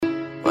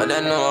What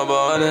they know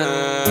about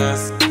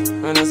us?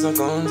 When it's a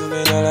count to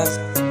be dollars.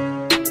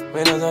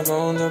 When it's a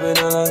count to be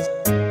dollars.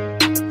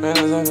 When it's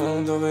a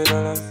count to be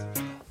dollars.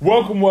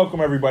 Welcome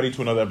everybody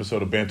to another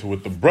episode of Banter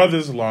with the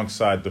Brothers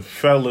alongside the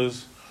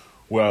fellas.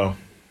 Well,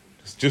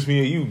 it's just me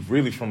and you,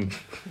 really, from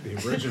the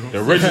original.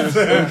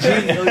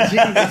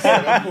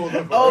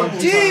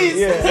 OGs.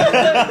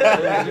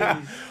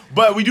 Yeah.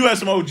 But we do have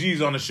some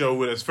OGs on the show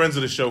with us, friends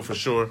of the show for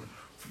sure.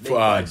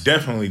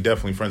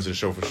 Definitely friends of the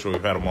show for sure.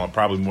 We've had them on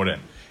probably more than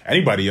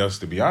anybody else,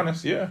 to be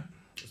honest. Yeah.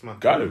 This my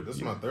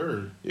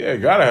third. Yeah,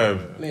 gotta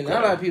have. I mean,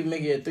 not a lot of people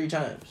make it 3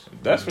 times.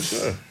 That's for sure.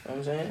 You know what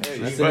I'm saying? Hey,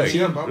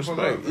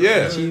 respect.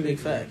 Yeah. Big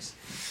facts.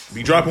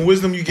 Be dropping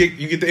wisdom, you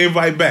get the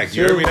invite back.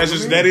 You know what I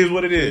mean? That is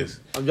what it is.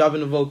 I'm dropping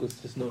the vocals,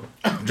 just know.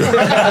 And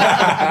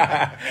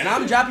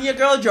I'm dropping your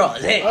girl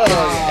drawers. Hey.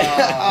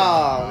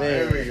 Oh, man.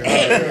 There we go.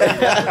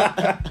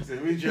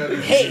 We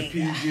dropping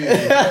PG.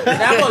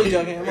 I'm only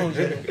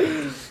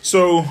joking.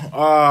 So,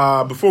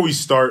 before we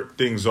start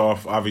things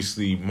off,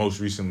 obviously, most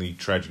recently,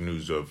 tragic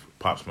news of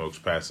Pop Smoke's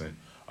passing.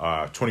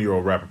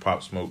 20-year-old rapper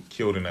Pop Smoke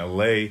killed in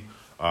L.A.,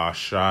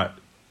 shot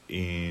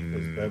in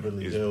his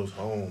Beverly Hills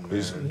home. It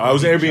was an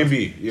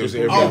Airbnb. It was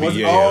an Airbnb. It was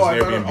an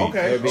Airbnb.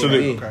 Okay. So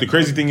the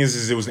crazy thing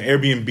is it was an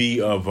Airbnb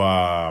of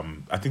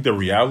I think they're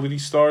reality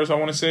stars, I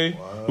want to say,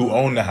 who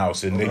own the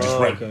house, and they just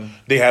rent. Okay.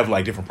 They have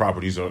like different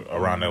properties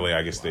around LA.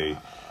 I guess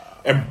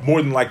and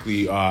more than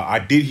likely, I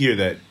did hear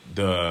that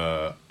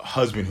the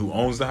husband who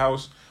owns the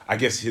house, I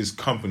guess his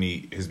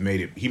company he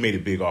made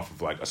it big off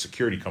of like a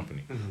security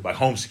company, like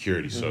home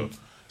security. So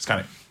it's kind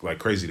of like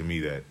crazy to me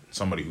that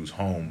somebody who's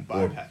home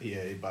he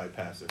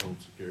bypassed the home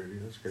security.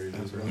 That's crazy.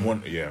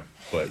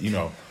 But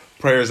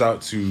prayers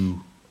out to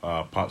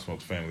Pop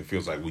Smoke's family.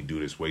 Feels like we do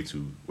this way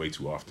too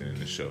often in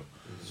this show.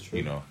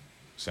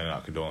 Sending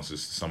out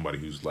condolences to somebody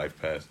whose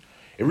life passed.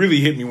 It really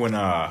hit me when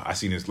I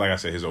seen his, like I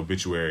said, his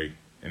obituary,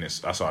 and I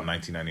saw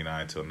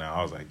 1999 till now.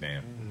 I was like,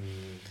 damn.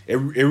 It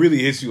really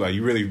hits you. Like,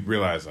 you really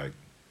realize like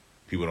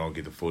people don't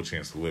get the full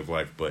chance to live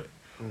life. But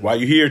while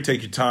you're here,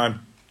 take your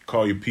time,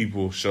 call your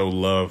people, show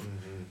love,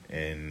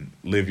 and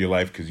live your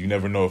life, because you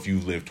never know if you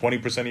live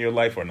 20% of your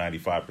life or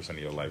 95% of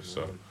your life.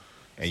 So,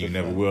 and you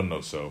never will know.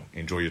 So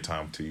enjoy your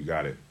time till you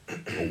got it,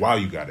 or while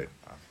you got it,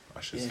 I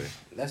should say.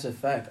 That's a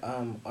fact.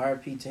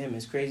 RIP to him.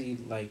 It's crazy.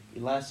 Like,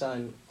 last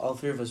time, all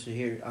 3 of us were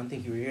here. I don't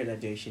think you were here that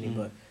day, Shinny,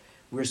 but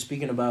we were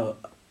speaking about,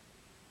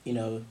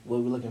 what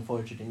we're looking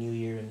forward to the new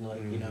year, and like,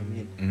 what I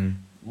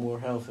mean, more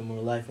health and more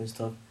life and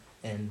stuff.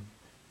 And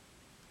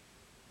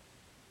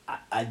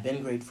I've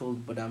been grateful,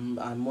 but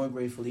I'm more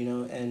grateful,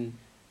 and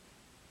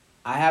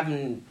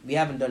we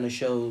haven't done a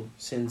show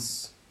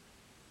since,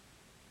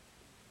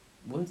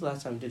 when's the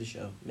last time we did a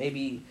show?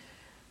 Maybe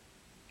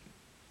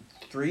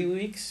 3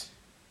 weeks?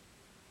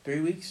 3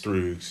 weeks?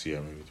 3 weeks,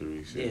 yeah, maybe 3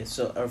 weeks. Yeah,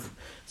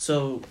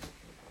 so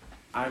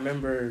I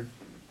remember,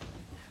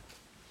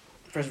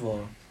 first of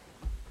all,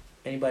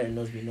 anybody that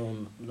knows me know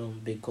I'm a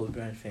big Kobe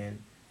Bryant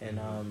fan, and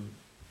I'm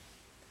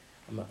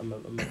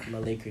a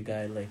Laker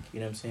guy, like, you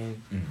know what I'm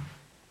saying?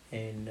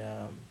 And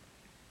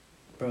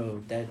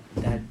bro,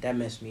 that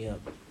messed me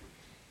up.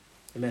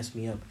 It messed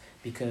me up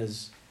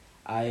because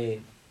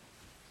I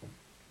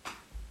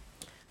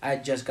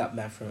just got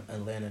back from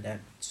Atlanta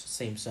that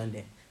same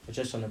Sunday. I was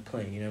just on a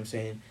plane, you know what I'm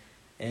saying?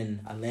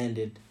 And I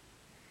landed,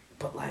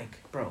 but like,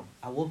 bro,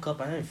 I woke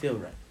up, I didn't feel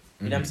right.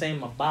 You know what I'm saying?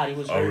 My body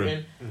was hurting.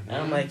 Really? And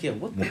I'm like, yo,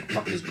 what the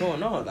fuck is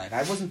going on? Like,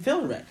 I wasn't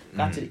feeling right.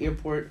 Got to the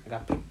airport, I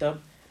got picked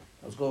up.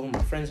 I was going to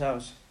my friend's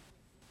house.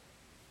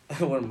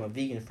 One of my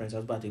vegan friends. I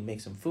was about to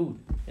make some food.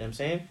 You know what I'm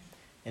saying?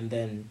 And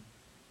then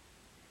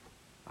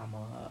I'm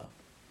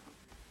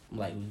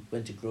like, we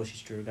went to grocery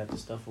store, got the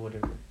stuff or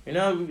whatever. We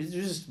was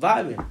just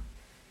vibing.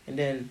 And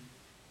then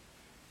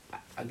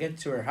I get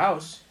to her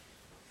house,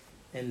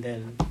 and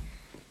then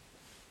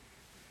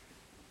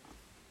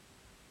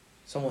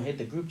someone hit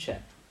the group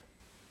chat.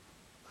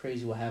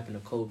 Crazy what happened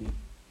to Kobe.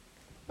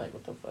 Like,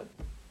 what the fuck?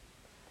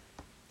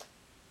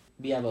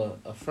 We have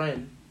a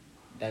friend,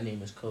 that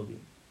name is Kobe.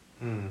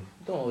 Don't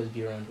always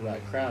be around the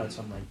right crowd,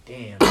 so I'm like,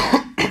 damn.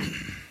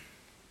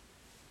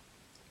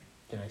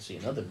 Then I see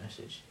another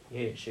message.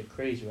 Yeah, shit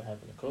crazy what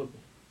happened to Kobe.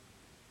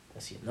 I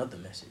see another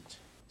message.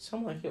 So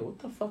I'm like, yo, what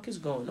the fuck is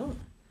going on?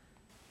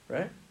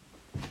 Right?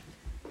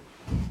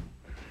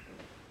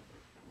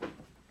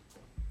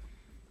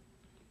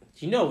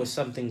 When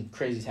something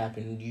crazy's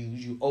happening,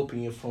 you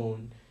open your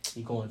phone,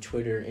 you go on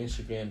Twitter,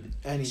 Instagram,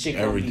 shit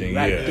gonna everything, be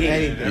right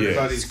there.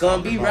 Yeah. It's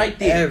gonna be right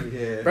there.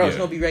 Bro, it's Yeah.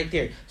 gonna be right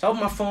there. So I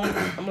open my phone,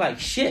 I'm like,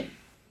 shit. It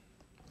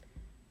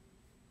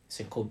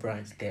said Kobe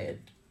Bryant's dead.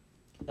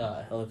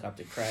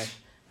 Helicopter crash.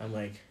 I'm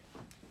like,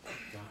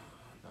 nah.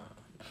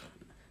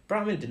 Bro,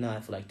 I'm in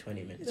denial for like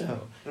 20 minutes,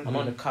 bro. I'm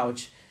on the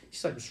couch.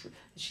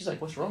 She's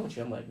like, what's wrong with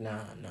you? I'm like,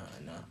 nah.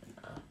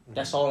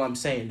 That's all I'm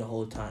saying the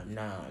whole time.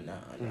 Nah.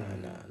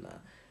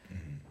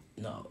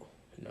 No.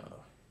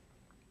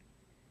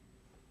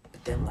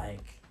 But then,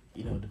 like,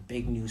 the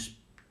big news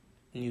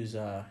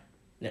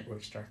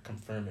networks start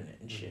confirming it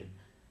and shit.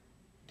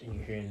 Then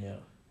you're hearing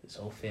this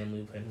whole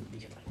family, and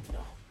you're like,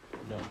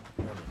 no.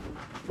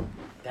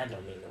 that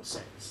don't make no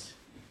sense.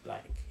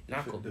 Like,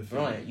 not The Kobe fake-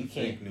 Bryant. You the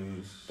can't, fake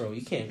news. bro.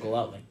 You can't go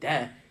out like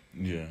that.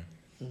 Yeah.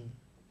 I'm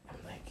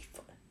like,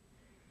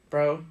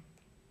 bro.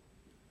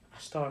 I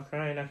started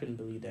crying. I couldn't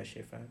believe that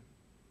shit, fam.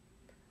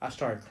 I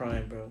started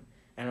crying, bro,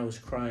 and I was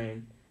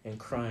crying and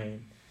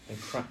crying and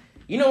crying.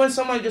 You know when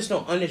somebody just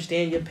don't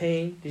understand your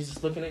pain? They're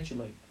just looking at you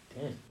like,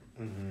 damn.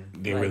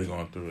 Mm-hmm. They're Like- really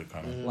going through it,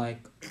 kind of. Like,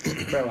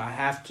 bro, I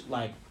have to,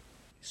 like,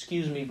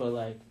 excuse me, but,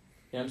 like,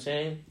 you know what I'm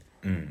saying?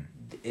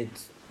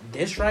 It's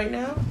this right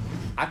now,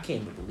 I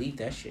can't even believe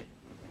that shit.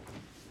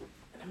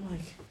 And I'm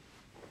like,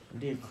 I'm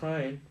there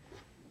crying.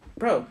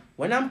 Bro,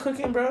 when I'm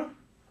cooking, bro,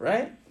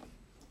 right?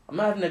 I'm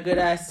having a good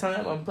ass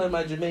time. I'm playing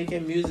my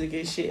Jamaican music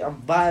and shit.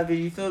 I'm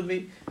vibing, you feel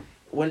me?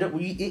 When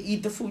you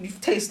eat the food, you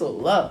taste the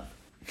love.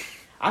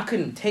 I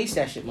couldn't taste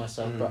that shit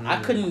myself, bro.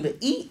 I couldn't even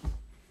eat.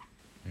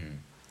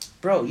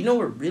 Bro, you know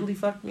what really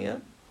fucked me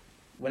up?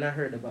 When I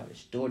heard about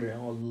his daughter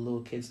and all the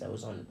little kids that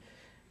was on.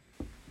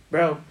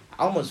 Bro,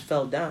 I almost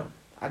fell down.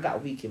 I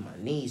got weak in my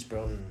knees,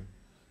 bro.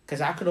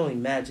 Because I could only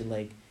imagine,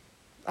 like,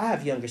 I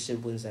have younger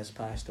siblings that's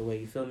passed away,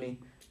 you feel me?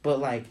 But,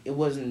 like, it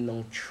wasn't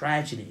no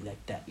tragedy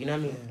like that. You know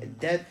what I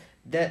mean?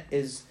 That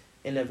is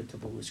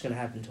inevitable. It's going to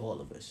happen to all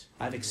of us.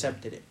 I've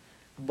accepted it.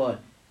 But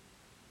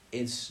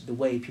it's the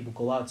way people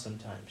go out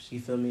sometimes. You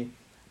feel me?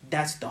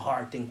 That's the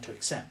hard thing to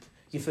accept.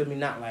 You feel me?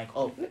 Not like,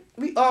 oh,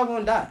 we all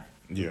going to die.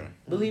 Yeah.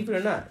 Believe it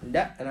or not.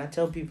 And I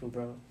tell people,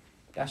 bro,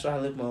 that's why I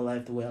live my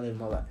life the way I live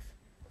my life.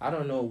 I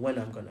don't know when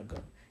I'm going to go.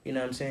 You know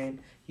what I'm saying?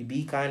 You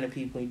be kind to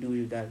people and you do what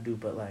you got to do.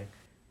 But, like,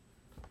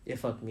 it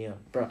fucked me up.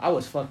 Bro, I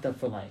was fucked up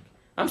for, like,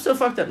 I'm still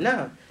fucked up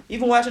now.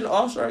 Even watching the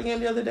All-Star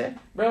game the other day,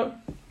 bro.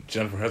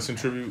 Jennifer Hudson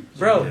tribute?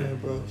 Bro. Yeah,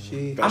 bro.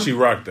 She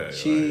rocked that.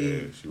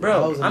 she- she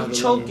Bro, was I'm another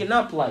choking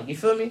up, like, you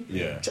feel me?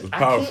 Yeah, it was I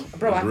powerful. can't,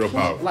 bro, It was I real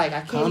can't, powerful. like, I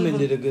can't Common even,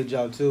 did a good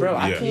job too. bro,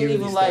 I Yeah. can't He really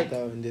even, stepped like,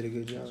 out and did a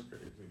good job.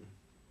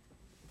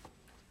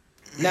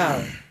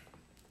 now,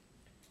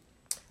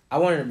 I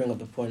wanted to bring up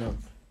the point of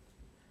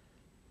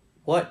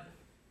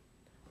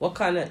what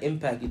kind of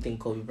impact you think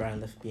Kobe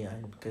Bryant left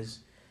behind? Because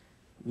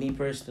me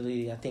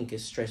personally, I think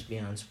it's stretched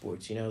beyond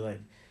sports, you know, like,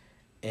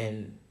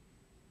 and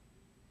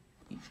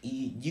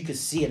you could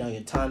see it on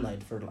your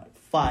timeline for like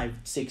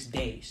 5-6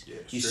 days. Yeah,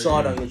 You straight- saw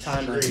it on your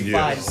timeline for straight.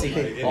 5-6 Like,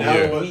 days. and A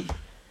that- whole but,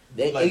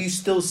 week. like, And you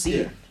still see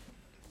yeah. it.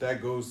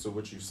 That goes to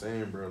what you're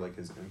saying, bro. Like,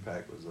 his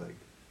impact was, like,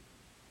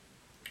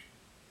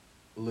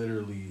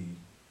 literally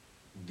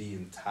the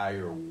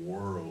entire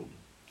world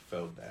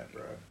felt that,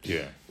 bro.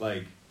 Yeah.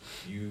 Like,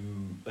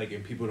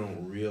 and people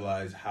don't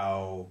realize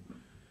how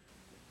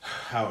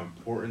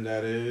important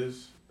that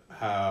is,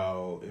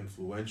 how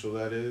influential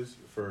that is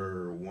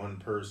for one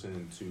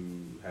person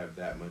to have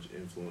that much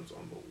influence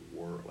on the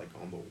world,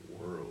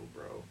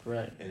 bro.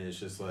 Right. And it's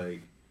just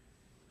like,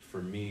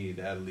 for me,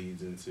 that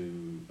leads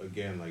into,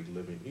 again, like,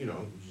 living, you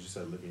know, you just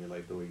said living your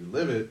life the way you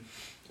live it.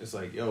 It's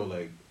like, yo,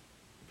 like,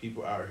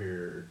 people out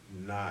here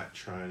not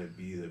trying to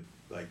be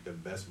the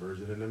best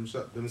version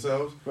of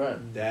themselves.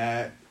 Right.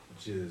 That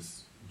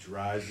just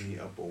drives me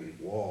up a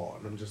wall.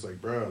 And I'm just like,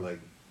 bro, like,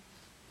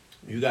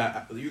 you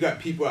got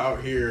people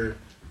out here,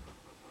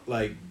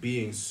 like,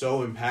 being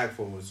so impactful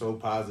and so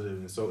positive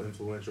and so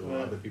influential in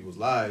other people's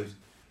lives,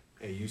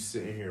 and you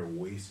sitting here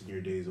wasting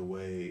your days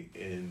away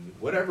in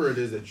whatever it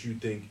is that you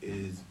think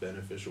is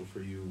beneficial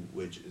for you,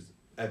 which is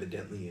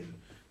evidently in,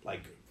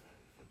 like,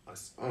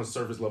 on a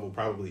surface level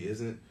probably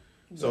isn't.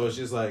 So it's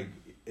just like,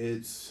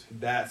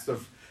 that's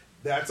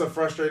a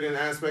frustrating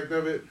aspect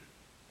of it.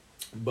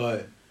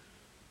 But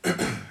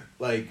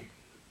like,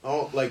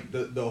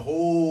 the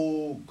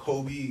whole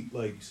Kobe,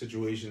 like,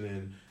 situation,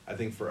 and I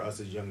think for us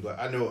as young black,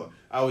 I know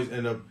I always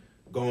end up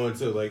going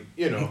to, like,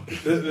 you know, Man,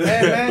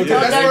 but talk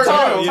that's that where,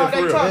 talk. you know, Talk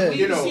that talk. We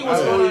you know, see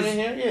what's I going on always, in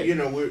here. Yeah. you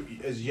know, we're,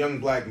 as young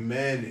black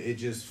men,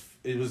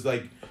 it was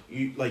like,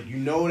 you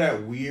know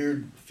that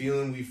weird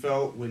feeling we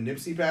felt when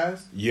Nipsey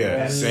passed? Yeah.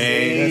 That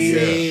Same.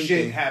 same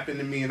shit happened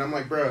to me, and I'm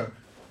like, bruh,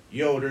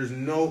 yo, there's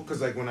no, because,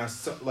 like, when I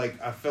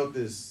felt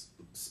this,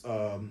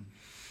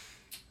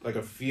 like,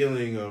 a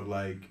feeling of,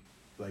 like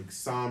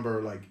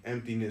somber, like,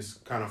 emptiness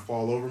kind of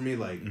fall over me,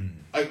 like,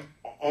 like,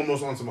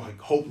 almost on some, like,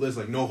 hopeless,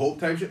 like, no hope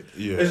type shit.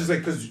 Yeah. It's just like,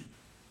 because,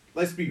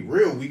 let's be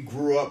real, we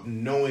grew up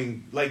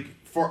knowing, like,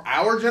 for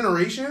our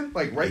generation,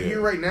 like,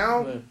 here, right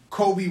now, Yeah.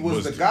 Kobe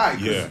was the guy.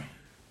 Yeah.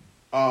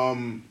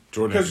 Jordan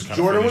Because kinda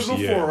Jordan was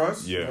finished, before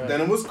us, Yeah. then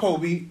it was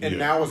Kobe, and Yeah.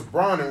 now it's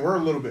Bron, and we're a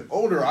little bit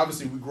older.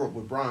 Obviously, we grew up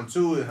with Bron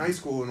too in high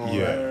school and all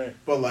Yeah. that. Right.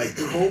 But, like,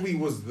 Kobe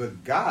was the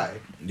guy,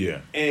 Yeah.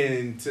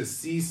 and to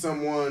see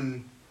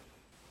someone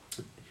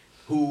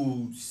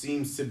who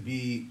seems to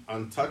be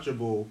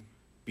untouchable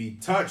be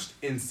touched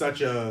in such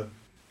a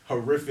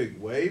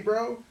horrific way,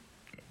 bro,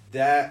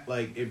 that,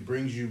 like, it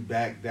brings you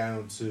back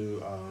down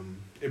to,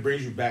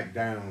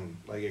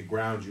 like, it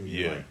grounds you. And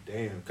you're Yeah. like,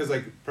 damn. Because,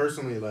 like,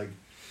 personally, like,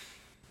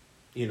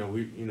 you know,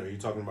 you're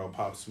talking about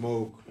Pop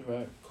Smoke,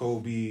 Right.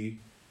 Kobe,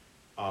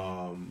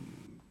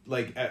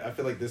 like, I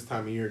feel like this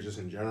time of year, just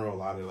in general, a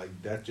lot of,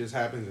 like, death just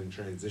happens in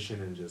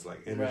transition and just,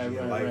 like, energy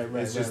in life.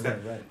 It's just that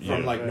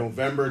from, like,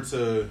 November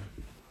to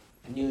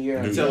New Year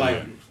until Year.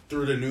 like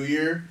through the new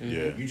year.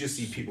 Yeah. You just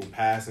see people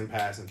pass and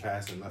left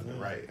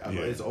and right. Yeah.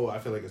 I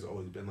feel like it's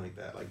always been like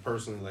that. Like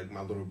personally, like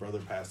my little brother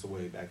passed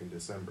away back in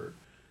December,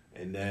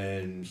 and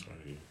then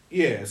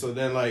so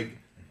then like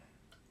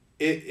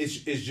it's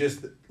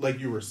just like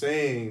you were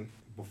saying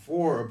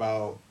before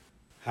about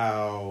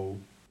how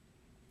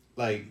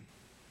like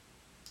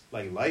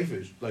life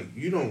is like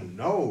you don't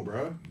know,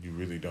 bro. You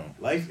really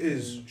don't. Life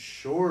is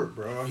short,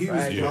 bro.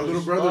 Right. My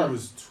little brother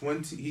was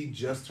 20. He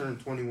just turned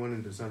 21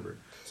 in December.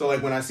 So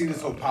like when I see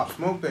this whole Pop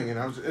Smoke thing,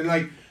 and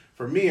like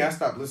for me, I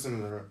stopped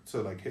listening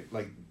to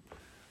like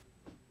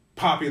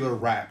popular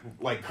rap,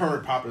 like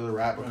current popular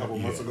rap a couple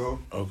months ago.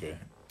 Okay.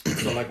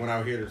 So like when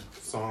I hear this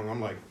song, I'm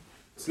like,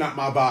 it's not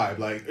my vibe.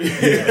 Like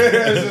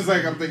it's just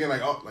like I'm thinking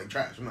like, oh, like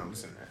trash. I'm not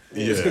listening to that.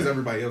 Yeah. It's because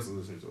everybody else is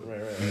listening to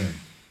it. Right.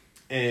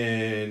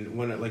 And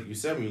when, like you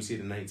said, when you see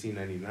the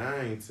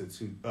 1999 to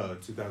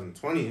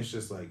 2020, it's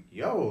just like,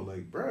 yo,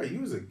 like, bro, you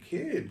was a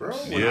kid, bro.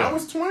 When I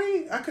was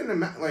 20, I couldn't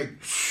imagine,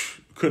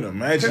 Couldn't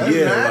imagine,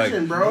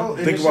 like, bro.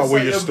 And think it's about just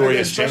where like, your story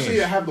has especially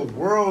changed. to have the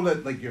world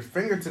at like your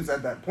fingertips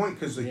at that point,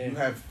 because like you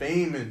have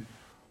fame and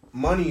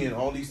money and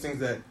all these things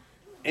that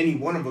any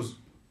one of us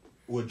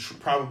would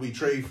probably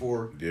trade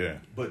for. Yeah.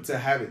 But to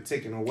have it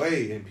taken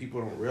away, and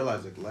people don't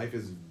realize like life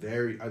is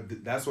very.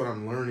 That's what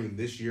I'm learning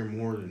this year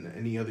more than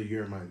any other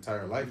year in my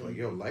entire life. Like,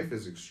 yo, life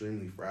is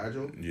extremely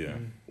fragile. Yeah.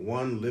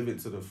 One, live it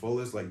to the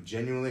fullest. Like,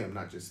 genuinely, I'm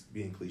not just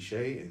being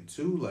cliche. And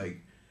two,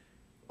 like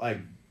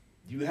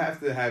you have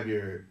to have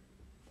your.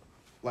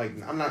 Like,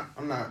 I'm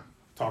not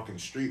talking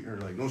street or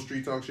like no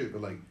street talk shit,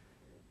 but like.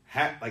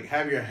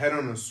 Have your head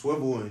on a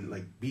swivel and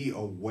like be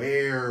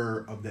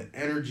aware of the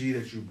energy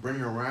that you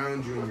bring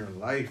around you in your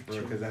life, bro.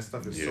 Because that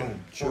stuff is so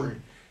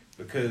important.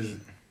 Because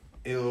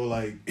it'll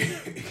like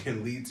it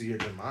can lead to your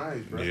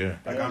demise, bro. Yeah.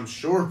 Like I'm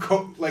sure,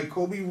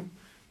 Kobe,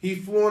 he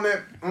flew on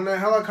that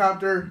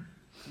helicopter,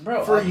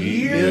 bro, for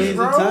years,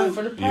 bro.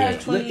 For the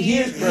past 20 He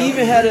years, bro.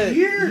 even had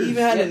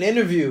an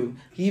interview.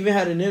 He even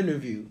had an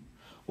interview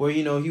where,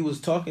 you know, he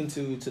was talking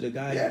to the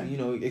guy, Yeah. you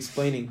know,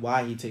 explaining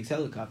why he takes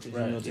helicopters,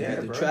 Right. you know, to Yeah,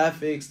 get the bro.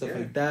 traffic, stuff Yeah.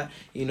 like that.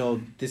 You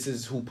know, this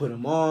is who put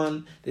him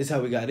on. This is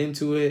how we got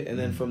into it. And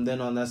then from then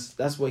on,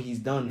 that's what he's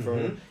done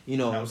for, you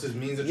know. That was his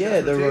means of the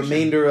transportation.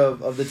 remainder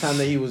of the time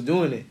that he was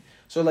doing it.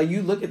 So, like,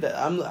 you look at that.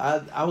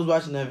 I was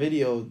watching that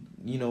video,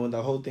 you know, when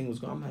the whole thing was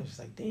going on. I'm just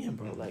like, damn,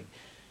 bro, like,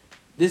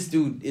 this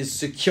dude is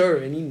secure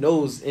and he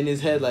knows in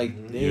his head,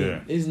 like,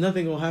 damn, there's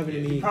nothing gonna happen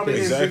to me. He probably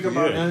didn't think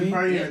about it. He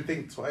probably Yeah. didn't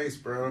think twice,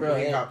 bro. Bro, When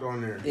he yeah. hopped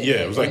on there.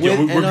 Yeah, it was like, With-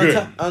 yo, we're and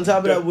good. on top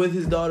of that, with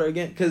his daughter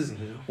again, because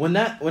when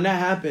that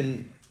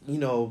happened, you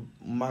know,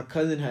 my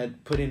cousin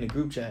had put in a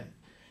group chat,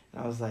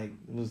 and I was like,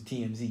 it was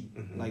TMZ,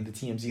 like the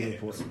TMZ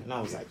reports, and I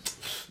was like,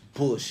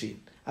 bullshit.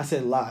 I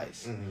said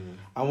lies.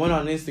 I went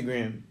on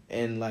Instagram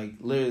and like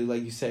literally,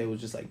 like you said, it was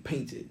just like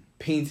painted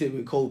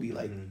with Kobe.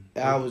 Like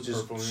I was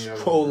just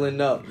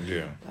scrolling up,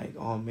 like,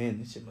 oh man,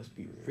 this shit must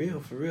be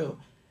real for real.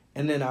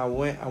 And then I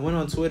went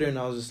on Twitter and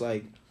I was just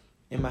like,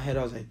 in my head,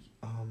 I was like,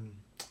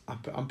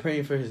 I'm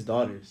praying for his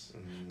daughters,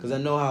 because I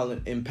know how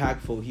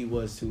impactful he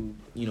was to,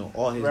 you know,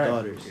 all his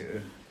daughters. Yeah.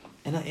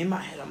 And in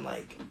my head, I'm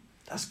like,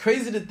 that's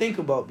crazy to think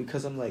about,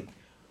 because I'm like,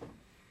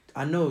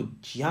 I know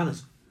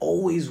Gianna's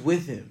always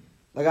with him.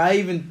 Like, I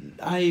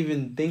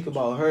even think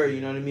about her,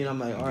 you know what I mean? I'm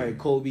like, all right,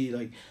 Kobe,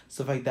 like,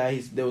 stuff like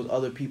that. There was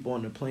other people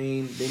on the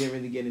plane. They didn't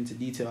really get into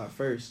detail at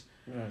first.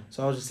 Right.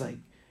 So I was just like,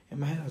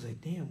 in my head, I was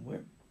like, damn,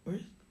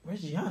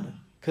 where's Gianna?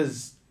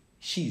 Because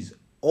she's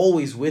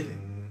always with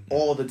him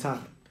all the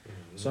time.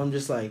 So I'm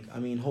just like, I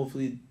mean,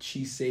 hopefully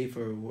she's safe,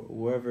 or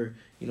wherever,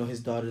 you know,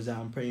 his daughter's at.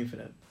 I'm praying for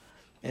them.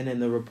 And then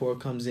the report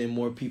comes in,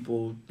 more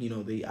people, you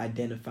know, they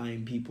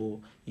identifying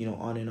people, you know,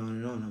 on and on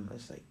and on. I'm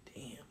just like,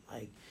 damn,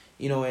 like,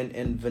 you know,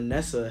 and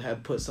Vanessa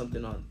had put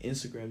something on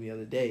Instagram the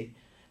other day,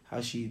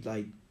 how she,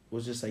 like,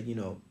 was just like, you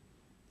know,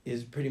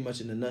 is pretty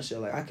much in a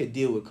nutshell, like, I could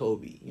deal with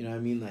Kobe, you know what I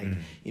mean? Like,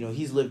 you know,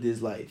 he's lived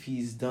his life.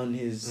 He's done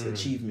his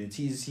achievements.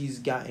 He's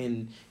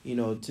gotten, you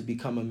know, to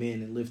become a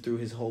man and live through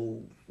his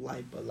whole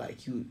life. But, like,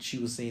 she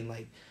was saying,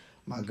 like,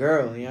 my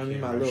girl, you know what I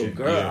mean? My little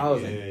girl. I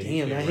was like,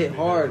 damn, that hit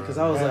hard, because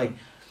I was like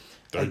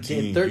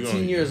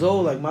 13 years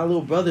old. Like, my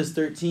little brother's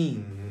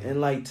 13. And,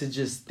 like, to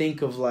just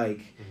think of, like,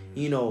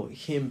 you know,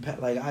 him,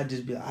 like,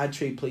 I'd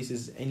trade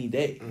places any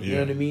day. You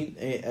know what I mean?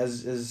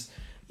 As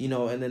you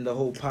know, and then the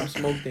whole Pop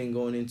Smoke thing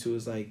going into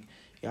is like,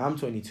 yeah, I'm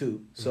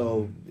 22,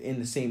 so in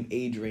the same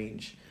age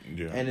range.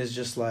 Yeah. And it's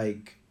just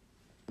like,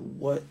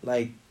 what,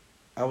 like,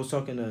 I was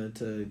talking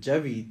to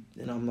Jevy,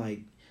 and I'm like,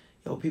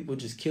 yo, people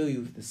just kill you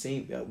with the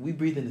same, we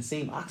breathe in the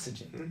same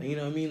oxygen. You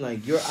know what I mean?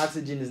 Like, your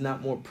oxygen is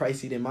not more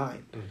pricey than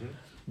mine.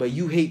 But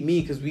you hate me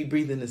because we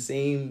breathe in the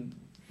same,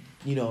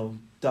 you know,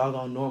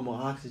 doggone normal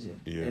oxygen.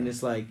 Yeah. And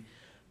it's like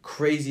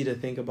crazy to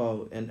think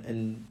about,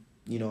 and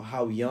you know,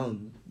 how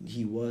young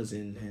he was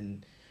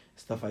and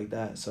stuff like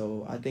that.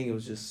 So I think it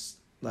was just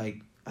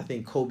like, I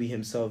think Kobe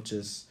himself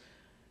just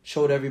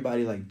showed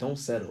everybody, like, don't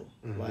settle.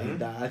 Like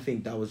that, I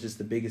think that was just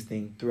the biggest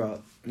thing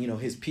throughout, you know,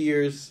 his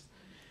peers,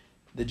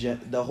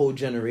 the whole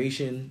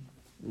generation,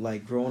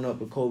 like growing up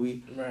with Kobe,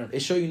 Right.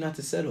 it show you not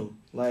to settle.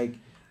 Like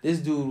this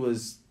dude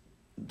was,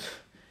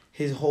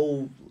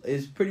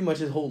 pretty much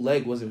his whole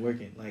leg wasn't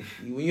working. Like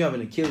when you have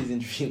an Achilles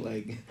injury,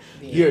 like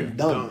you're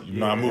done. You're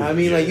not moving. I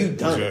mean, like Yeah, you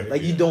done. exactly.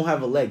 Like you don't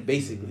have a leg,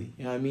 basically.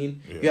 You know what I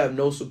mean? Yeah. You have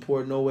no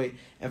support, no way.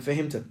 And for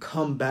him to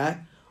come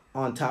back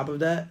on top of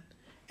that,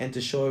 and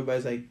to show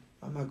everybody's like,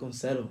 I'm not gonna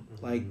settle.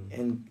 Like,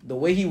 and the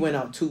way he went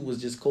out too was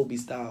just Kobe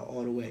style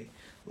all the way.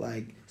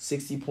 Like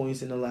 60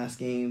 points in the last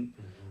game,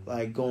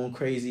 like going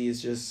crazy.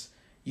 It's just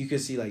you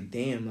could see like,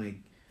 damn, like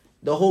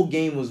the whole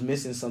game was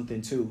missing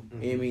something too.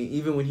 I mean,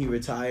 even when he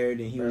retired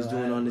and he was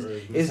doing on this,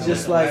 it's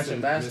just like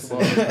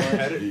basketball. it's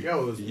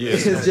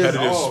just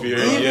competitive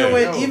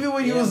spirit. even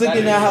when you was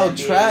looking at how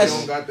trash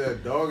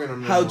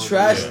How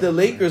the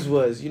Lakers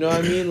was, you know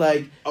what I mean?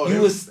 Like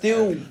you was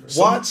still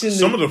watching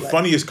Some of the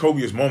funniest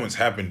Kobe's moments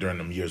happened during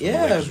them years when the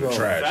Lakers were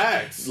trash.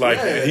 Facts. Like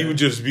Yeah. he would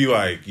just be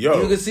like,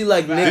 "Yo, you could see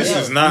like This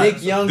is not-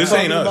 Nick Young this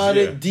talking ain't us, about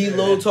yeah. it,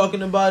 D-Lo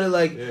talking about it,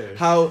 like Yeah.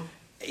 how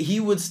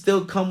he would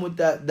still come with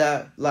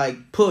that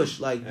like push,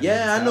 like I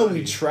know we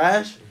mentality.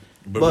 trash,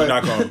 but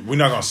we're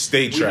not gonna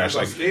stay trash."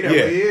 gonna Like stay that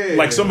way, yeah.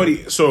 like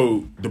somebody.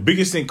 So the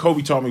biggest thing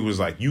Kobe taught me was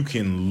like, you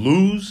can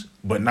lose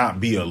but not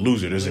be a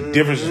loser. There's a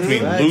difference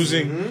between Facts.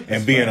 losing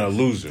and being a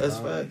loser. That's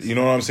facts. You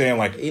know what I'm saying?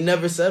 Like He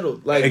never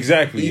settled. Like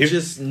Exactly. he If-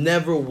 just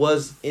never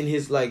was in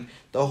his like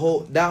that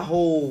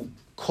whole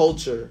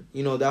culture.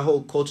 You know, that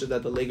whole culture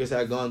that the Lakers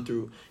had gone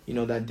through. You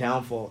know, that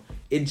downfall.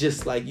 It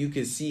just like you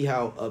could see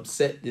how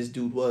upset this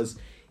dude was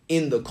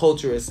in the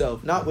culture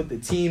itself, not with the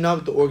team, not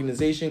with the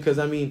organization. Because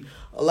I mean,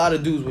 a lot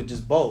of dudes would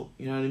just bolt.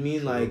 You know what I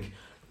mean? Like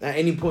at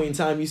any point in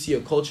time, you see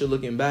a culture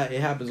looking bad.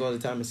 It happens all the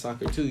time in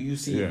soccer too. You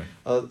see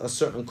a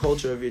certain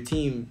culture of your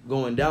team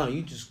going down,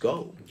 you just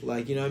go.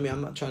 Like, you know what I mean?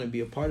 I'm not trying to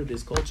be a part of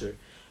this culture.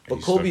 But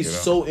He stuck Kobe's it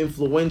out. so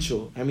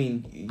influential. I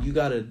mean, you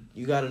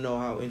gotta know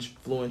how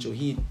influential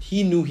he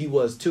knew he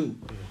was too.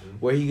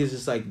 Where he was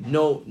just like,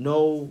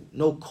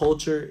 no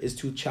culture is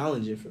too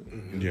challenging for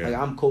me. Yeah. Like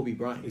I'm Kobe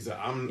Bryant. He's like,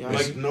 I'm You know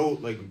like what no,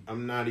 like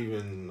I'm not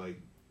even like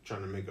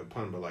trying to make a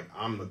pun, but like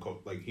I'm the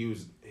like he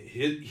was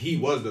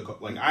the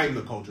like I'm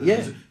the culture. Yeah.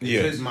 It's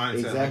his mindset.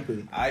 Exactly.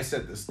 Like, I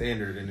set the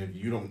standard, and if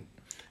you don't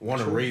want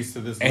to True. raise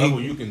to this And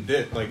level, you can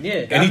dip. Like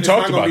Yeah. And he it's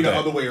talked not gonna about be that. the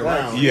other way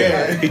around.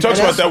 Yeah, he talks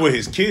And about that with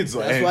his kids,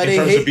 like, that's why in they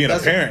terms hate- of being a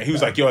that's- parent. He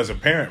was like, "Yo, as a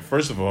parent,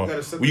 first of all,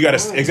 gotta set you the gotta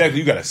tone.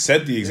 you gotta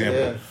set the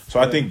example." Yeah. So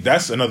I think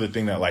that's another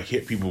thing that like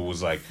hit people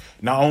was like,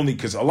 not only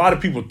because a lot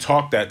of people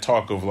talk that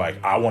talk of like,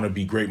 I want to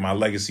be great, my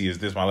legacy is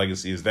this, my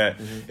legacy is that.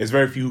 It's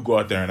very few who go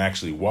out there and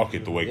actually walk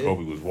it the way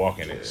Kobe was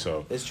walking it.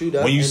 So It's true,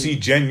 that- when you and- see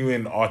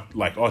genuine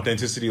like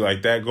authenticity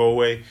like that go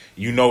away,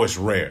 you know it's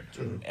rare,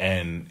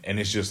 and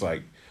it's just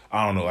like.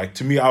 I don't know. Like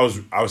to me, I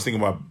was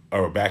thinking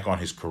about back on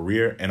his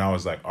career, and I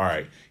was like, all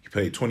right, he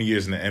played 20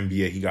 years in the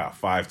NBA. He got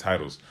 5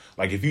 titles.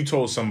 Like if you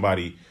told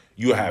somebody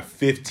you have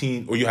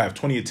 15 or you have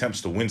 20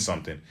 attempts to win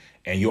something,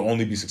 and you'll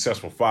only be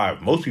successful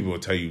 5, most people will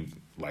tell you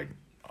like,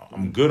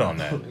 I'm good on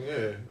that.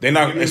 Yeah. They're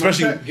not, Give me my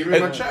especially check. Give me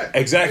my check.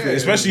 Exactly. Yeah.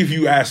 Especially if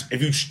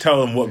you tell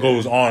them what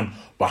goes on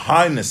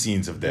behind the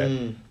scenes of that.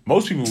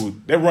 Most people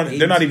they're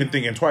not even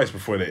thinking twice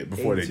before they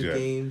do 82 that.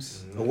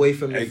 games away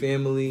from your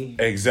family.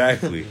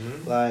 Exactly.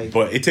 Like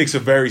But it takes a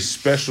very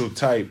special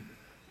type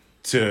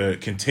to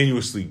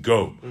continuously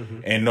go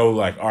and know,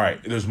 like, all right,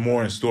 there's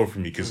more in store for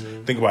me. Because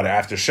think about it,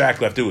 after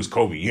Shaq left, it was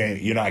Kobe.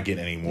 You're not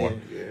getting any more.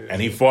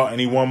 And he fought and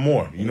he won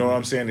more. You know what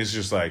I'm saying? It's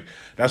just like,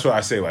 that's what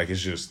I say. Like,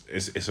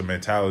 it's a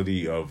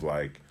mentality of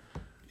like,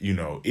 you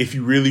know, if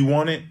you really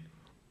want it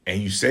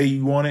and you say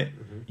you want it,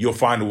 you'll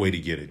find a way to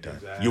get it done.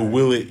 Exactly.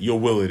 You'll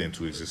will it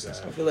into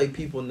existence. I feel like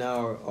people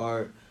now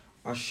are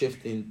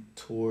shifting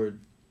toward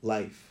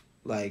life,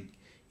 like,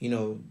 you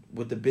know,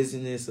 with the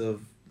business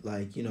of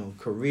like, you know,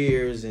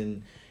 careers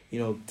and, you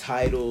know,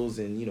 titles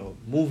and, you know,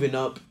 moving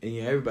up, and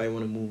you know, everybody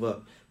want to move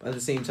up. But at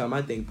the same time,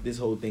 I think this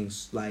whole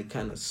thing's like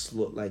kind of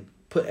slow, like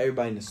put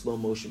everybody in a slow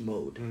motion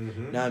mode. You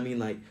know what I mean?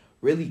 Like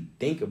really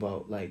think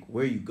about like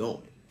where you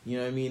going. You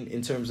know what I mean?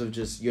 In terms of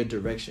just your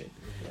direction.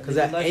 Because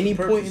at any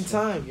point in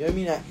time, you know what I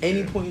mean? At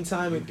any point in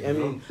time, I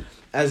mean,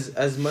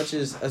 as much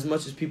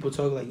as people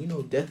talk like, you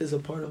know, death is a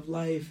part of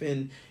life,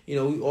 and you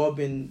know, we've all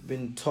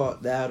been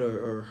taught that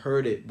or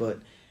heard it, but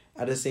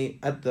at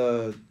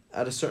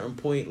a certain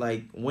point,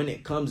 like when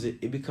it comes,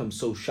 it becomes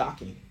so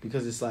shocking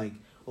because it's like,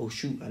 oh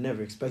shoot, I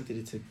never expected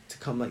it to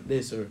come like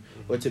this or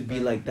to be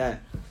like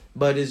that.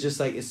 But it's just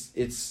like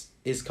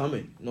it's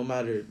coming no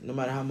matter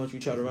how much we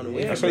try to run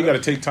away. That's from why you it.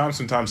 got to take time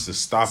sometimes to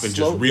stop and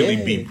Slow- just really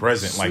yeah. be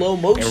present, like, Slow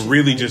motion. and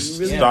really Like, just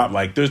you really- stop.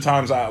 Like, there's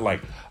times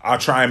I'll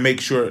try and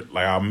make sure,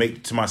 like, I'll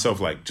make to myself,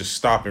 like, just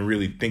stop and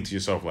really think to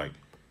yourself, like,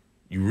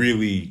 you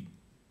really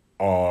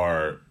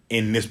are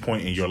in this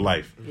point in your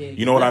life. Yeah,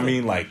 You know what I living.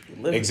 mean? Like,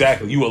 Living.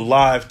 exactly. You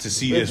alive to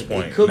see this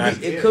point. It could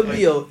Not-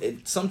 be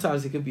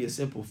sometimes it could be a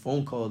simple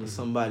phone call to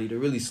somebody to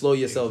really slow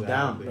yourself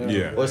down. Exactly.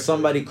 Yeah. Or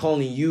somebody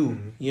calling you.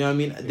 You know what I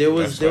mean?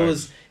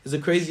 It's the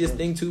craziest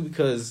thing too,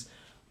 because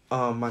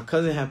my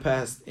cousin had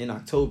passed in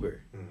October.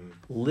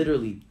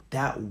 Literally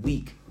that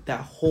week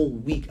that whole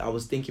week I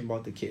was thinking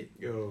about the kid.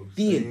 Yo,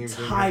 The same thing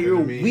entire happened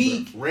to me,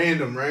 week. but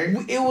random, right?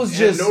 It was And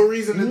just no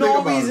reason to think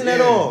no about reason it. at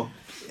Yeah. all.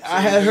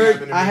 I Same had thing heard.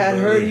 happened to I me, had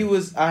bro. heard he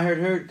was. I had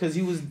heard because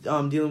he was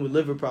dealing with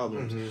liver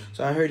problems. Mhm.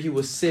 So I heard he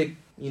was sick.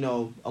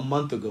 A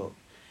month ago,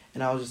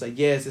 and I was just like,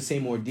 yeah, it's the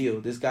same ordeal.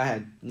 This guy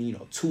had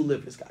 2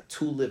 livers. Got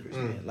 2 livers,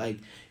 man. Like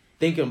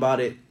thinking about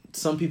it,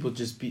 some people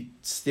just be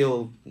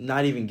still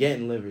not even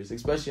getting livers,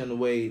 especially on the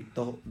way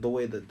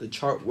the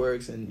chart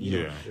works, and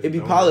it'd be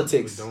Donor-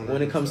 politics donor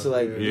when it and comes to stuff,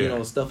 like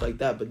yeah. stuff like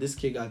that. But this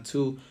kid got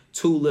two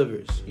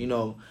livers,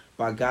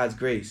 by God's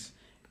grace,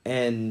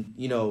 and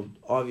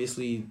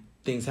obviously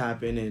things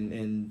happen,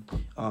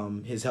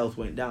 and his health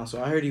went down.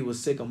 So I heard he was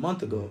sick a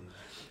month ago.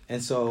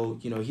 And so,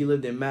 he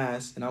lived in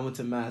Mass, and I went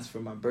to Mass for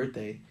my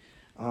birthday.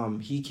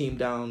 He came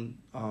down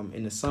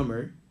in the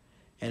summer,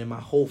 and then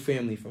my whole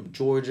family from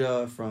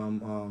Georgia,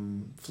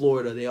 from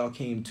Florida, they all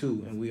came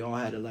too. And we all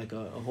had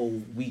a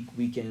whole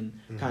weekend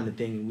kind of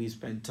thing, and we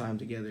spent time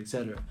together,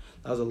 etc.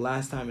 That was the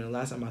last time, and the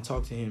last time I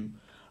talked to him,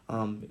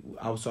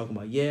 I was talking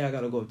about, I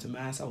got to go up to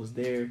Mass. I was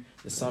there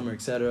this summer,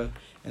 etc.,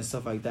 and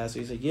stuff like that. So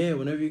he said,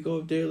 whenever you go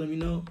up there, let me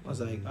know. I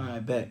was like, all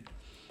right, bet.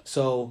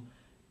 So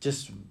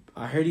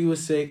I heard he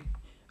was sick.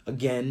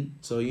 Again,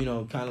 so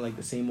kind of like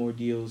the same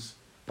ordeals,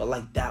 but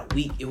like that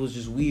week it was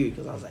just weird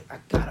because I was like, I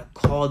gotta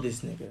call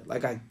this nigga,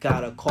 like I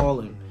gotta call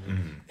him.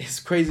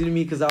 It's crazy to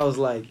me because I was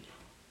like,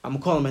 I'm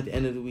gonna call him at the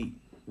end of the week,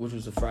 which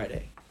was a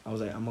Friday. I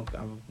was like,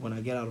 when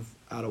I get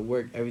out of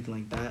work, everything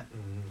like that,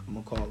 I'm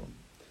gonna call him.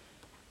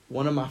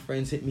 One of my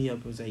friends hit me up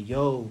and was like,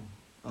 yo,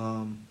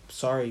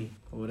 sorry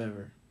or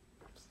whatever.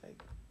 It's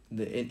like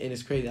and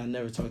it's crazy. I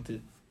never talked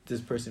to this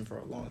person for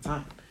a long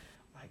time.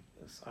 I'm like,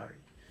 sorry.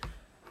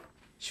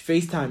 She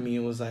FaceTimed me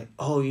and was like,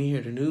 oh, you hear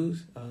the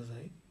news? I was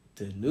like,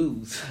 the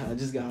news? I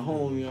just got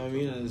home, you know what I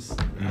mean?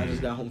 I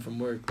just got home from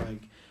work.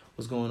 Like,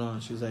 what's going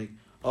on? She was like,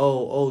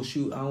 oh,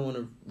 shoot, I don't want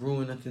to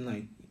ruin nothing.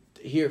 Like,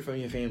 hear it from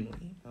your family.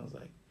 I was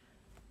like,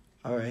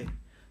 all right.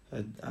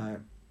 I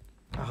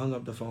hung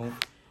up the phone.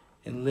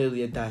 And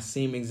literally at that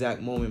same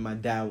exact moment, my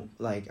dad,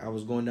 like, I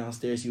was going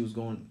downstairs. He was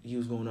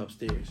going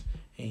upstairs.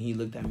 And he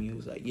looked at me. He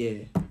was like, yeah,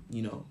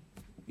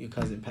 your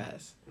cousin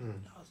passed. I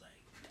was like,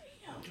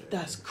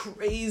 that's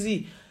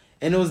crazy.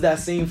 And it was that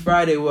same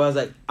Friday where I was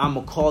like, I'm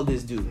going to call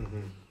this dude.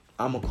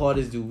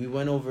 We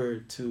went over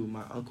to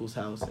my uncle's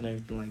house and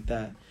everything like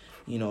that,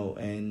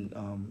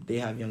 and they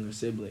have younger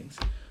siblings.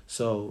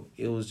 So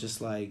it was just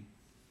like,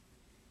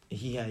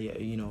 he had,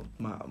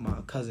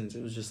 my cousins.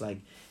 It was just like,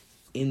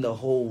 in the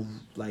whole,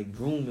 like,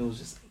 room, it was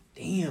just like,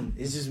 damn.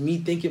 It's just me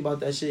thinking about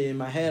that shit in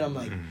my head. I'm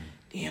like,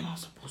 damn, I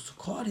was supposed to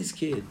call this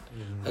kid.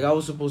 Like, I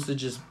was supposed to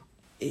just...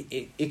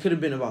 It could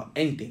have been about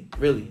anything,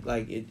 really.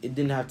 Like, it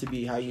didn't have to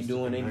be how you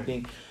doing,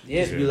 anything.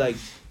 Just be like,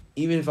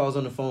 even if I was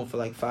on the phone for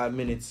like 5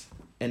 minutes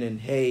and then,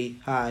 hey,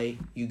 hi,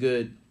 you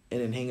good,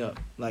 and then hang up.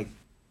 Like,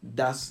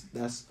 that's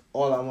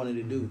all I wanted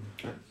to do.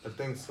 I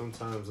think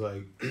sometimes,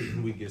 like,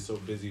 we get so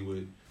busy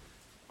with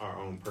our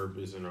own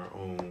purpose and our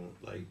own,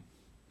 like,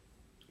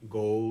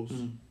 goals.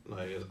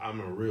 Like,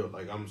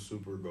 I'm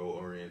super goal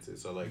oriented.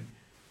 So, like,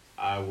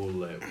 I will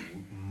let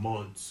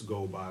months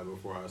go by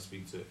before I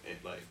speak to,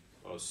 like,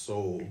 a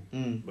soul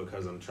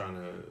because I'm trying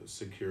to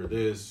secure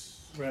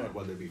this,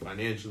 whether it be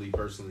financially,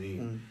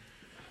 personally,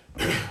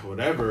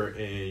 whatever,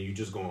 and you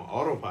just go on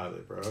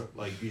autopilot, bro.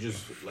 Like, you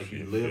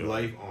live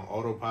life on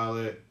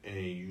autopilot, and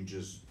you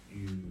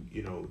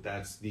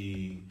that's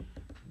the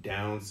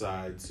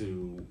downside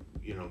to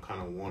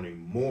kind of wanting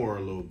more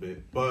a little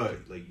bit, but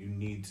like you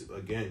need to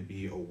again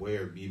be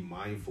aware, be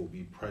mindful,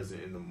 be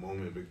present in the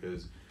moment,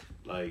 because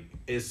like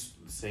it's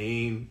the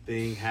same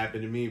thing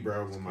happened to me,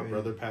 bro, when my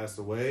brother passed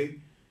away.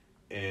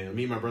 And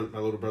me and my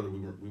little brother,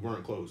 we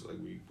weren't close. Like,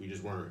 we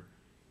just weren't.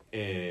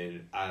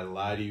 And I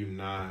lie to you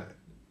not,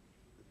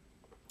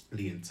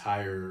 the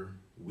entire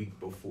week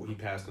before, he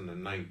passed on the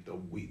 9th,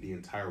 the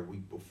entire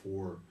week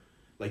before,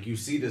 like, you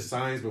see the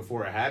signs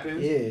before it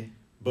happens. Yeah.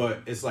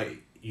 But it's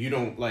like, you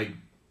don't, like,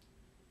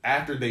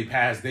 after they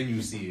pass, then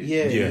you see it.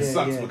 Yeah. It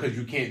sucks because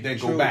you can't then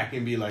go back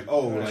and be like,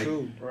 oh, like,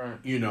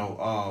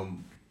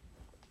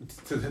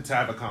 to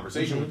have a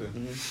conversation with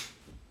them.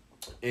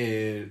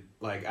 And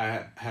like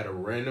I had a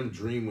random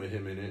dream with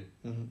him in it.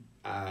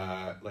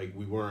 Like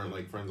we weren't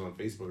like friends on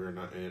Facebook or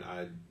not, and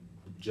I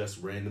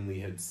just randomly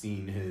had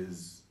seen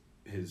his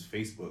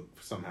Facebook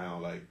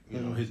somehow. Like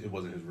it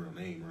wasn't his real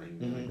name or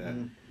anything like that.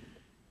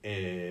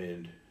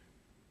 And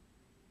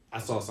I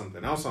saw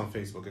something else on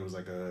Facebook. It was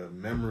like a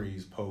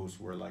memories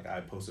post where like I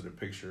posted a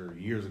picture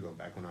years ago,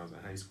 back when I was in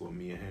high school,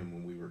 me and him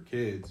when we were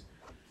kids,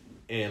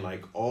 and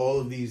like all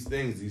of these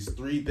things, these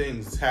 3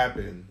 things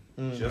happened.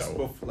 Just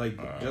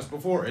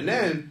before, and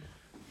then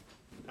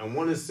I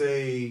want to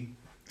say,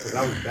 because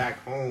I was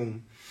back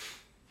home,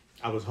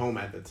 I was home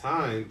at the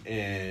time,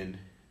 and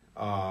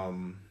I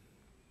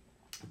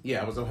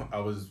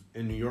was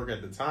in New York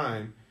at the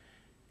time,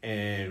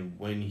 and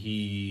when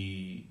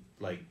he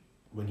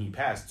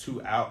passed,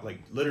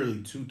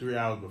 literally 2-3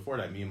 hours before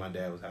that, me and my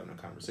dad was having a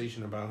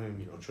conversation about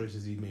him,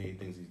 choices he made,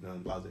 things he's done,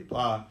 blah blah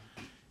blah,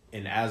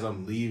 and as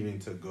I'm leaving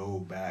to go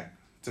back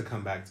to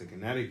come back to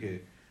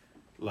Connecticut,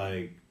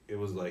 like, it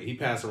was like, he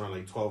passed around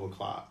like 12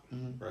 o'clock,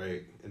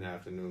 right, in the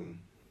afternoon.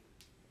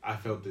 I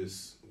felt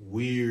this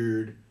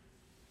weird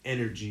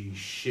energy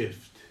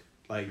shift.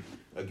 Like,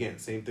 again,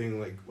 same thing,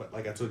 like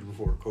I told you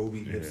before,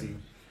 Kobe, Nipsey.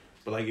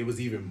 But, like, it was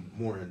even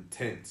more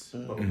intense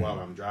while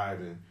I'm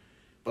driving.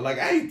 But, like,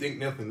 I didn't think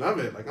nothing of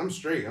it. Like, I'm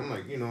straight. I'm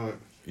like, you know what?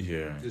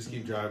 Yeah. Just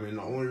keep driving. And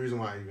the only reason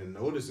why I even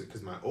noticed it,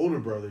 because my older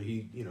brother,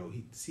 he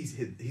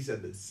said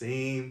the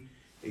same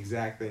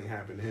exact thing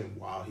happened to him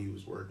while he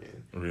was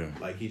working. Yeah.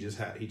 Like, he just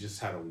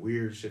had a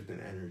weird shift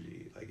in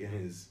energy, like,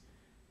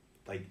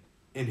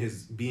 in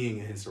his being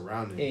and his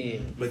surroundings. Yeah.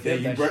 But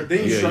then you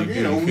shrug, we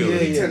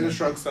tend to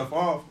shrug stuff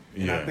off,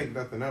 and I think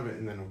nothing of it.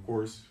 And then, of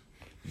course,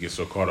 you get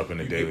so caught up in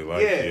the daily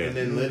life. Yeah, and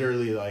then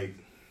literally, like,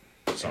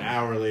 an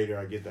hour later,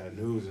 I get that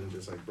news, and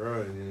just like,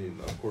 bro, and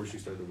then, of course, you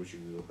start to wish you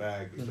could go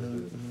back, you start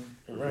to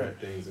regret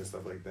things and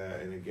stuff like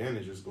that. And again,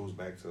 it just goes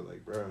back to,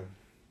 like, bro,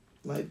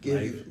 life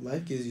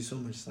gives you so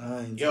much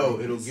signs. Yo,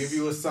 it'll give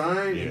you a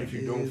sign, and if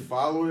you don't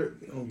follow it,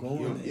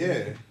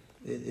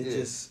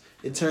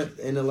 it turns,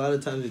 and a lot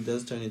of times it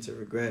does turn into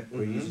regret,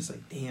 where you're just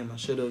like, damn, I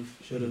should have.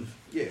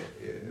 Yeah,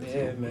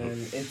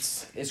 man,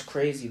 it's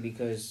crazy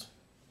because,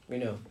 you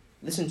know,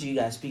 listen to you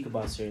guys speak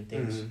about certain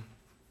things.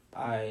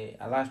 I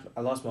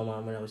lost my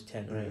mom when I was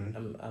 10, right?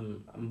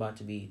 I'm about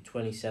to be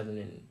 27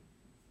 in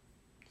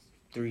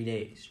 3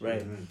 days,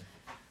 right?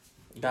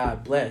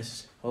 God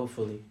bless,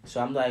 hopefully. So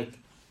I'm like,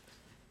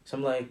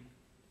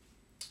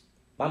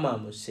 my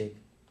mom was sick.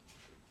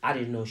 I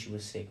didn't know she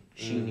was sick.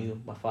 She knew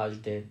my father's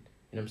dead.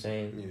 You know what I'm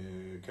saying?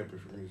 Yeah, kept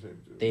it from me.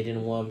 They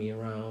didn't want me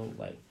around.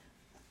 Like,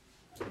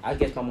 I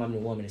guess my mom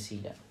didn't want me to see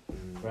that,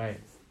 right?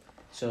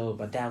 So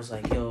my dad was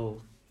like, "Yo,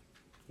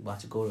 you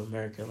about to go to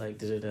America,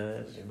 like,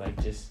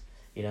 like, just,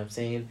 you know what I'm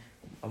saying?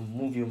 I'm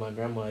moving you with my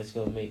grandma. It's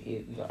gonna make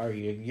it, or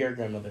your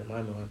grandmother and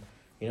my mom.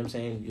 You know what I'm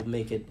saying? You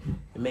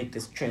make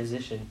this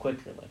transition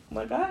quicker. Like, I'm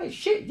like, all right,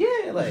 shit,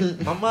 yeah.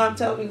 Like, my mom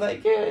tell me,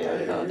 like,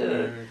 yeah, you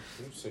know,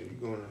 so you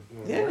going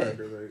yeah,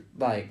 America,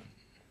 like,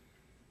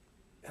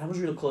 I was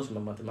real close with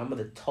my mother. My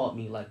mother taught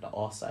me, like, the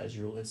offsides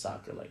rule in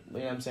soccer. Like, you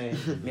know what I'm saying?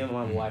 Me and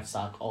my mom watch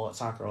soccer all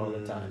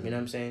the time. You know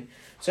what I'm saying?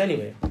 So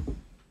anyway,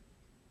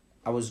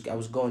 I was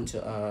going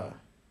to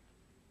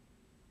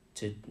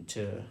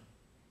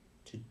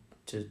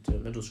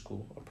middle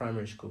school or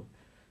primary school.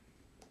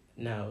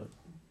 Now,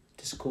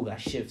 the school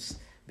got shifts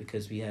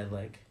because we had,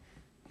 like,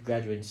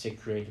 graduated in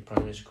 6th grade in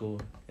primary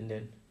school, and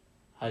then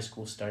high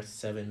school starts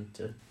 7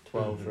 to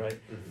 12, right?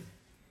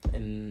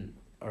 And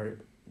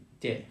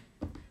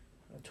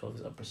 12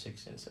 is upper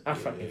 6th, and I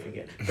fucking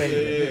forget. But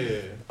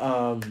anyway,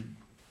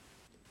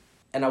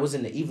 and I was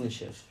in the evening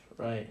shift,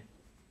 right?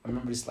 I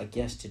remember this like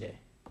yesterday.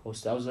 I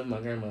was with my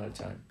grandma at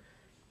the time,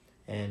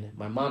 and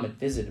my mom had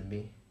visited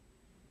me,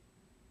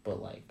 but,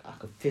 like, I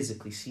could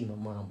physically see my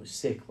mom was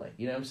sick, like,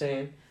 you know what I'm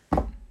saying?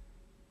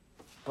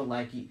 But,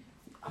 like,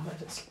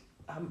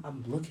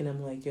 I'm looking,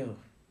 I'm like, yo,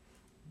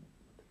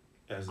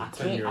 as a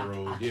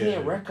 10-year-old, I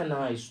can't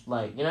recognize,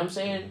 like, you know what I'm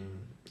saying?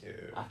 Yeah.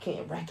 I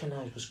can't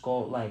recognize what's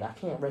going, like, I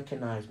can't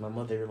recognize my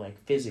mother, like,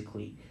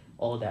 physically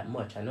all that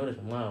much. I know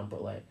that's my mom,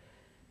 but, like,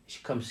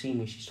 she comes see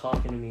me, she's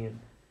talking to me, and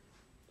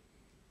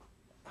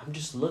I'm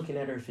just looking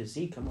at her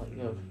physique. I'm like,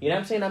 yo, you know what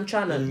I'm saying? I'm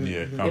trying to,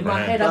 in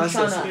my head, I'm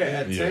trying to. Yeah,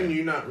 at 10,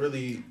 you're not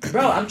really.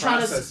 Bro, I'm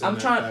trying to, at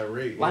that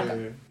rate. like,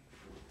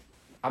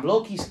 I'm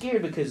low-key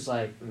scared because,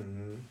 like,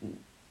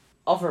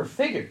 of her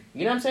figure.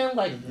 You know what I'm saying?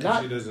 Like,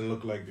 not. She doesn't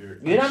look like your.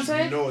 You know what I'm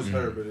saying? You know it's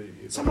her, but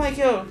it's. So I'm like,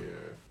 yo.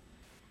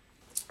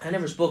 I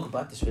never spoke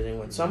about this with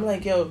anyone. So I'm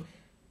like, yo,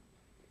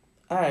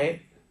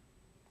 alright.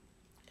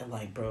 And,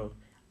 like, bro,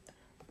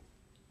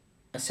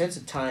 a sense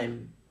of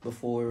time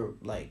before,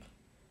 like,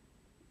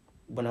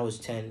 when I was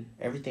 10,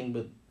 everything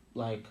but,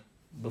 like,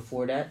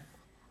 before that,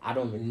 I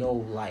don't even know,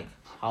 like,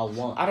 how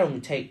long. I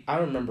don't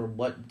remember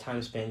what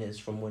time span is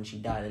from when she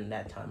died and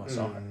that time I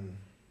saw her.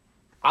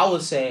 I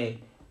would say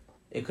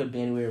it could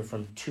be anywhere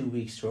from 2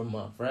 weeks to a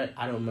month, right?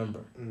 I don't remember,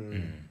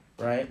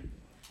 right?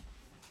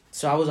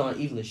 So I was on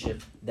evening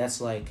shift.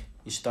 That's like,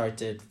 you start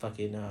at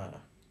fucking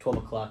 12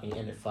 o'clock and you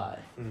end at 5.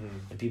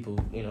 And people,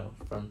 you know,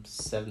 from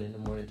 7 in the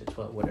morning to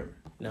 12, whatever.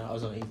 No, I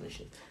was on evening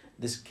shift.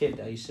 This kid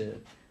that used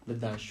to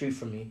live down the street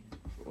from me,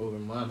 over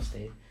in Mom's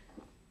stayed,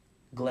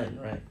 Glenn,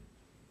 right?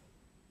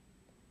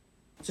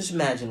 Just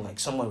imagine, like,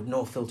 someone with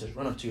no filters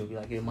run up to you and be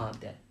like, "Hey, Mom,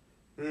 Dad."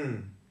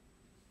 I'm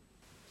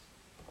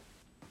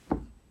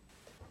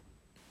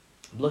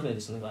looking at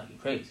this nigga like he's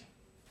crazy.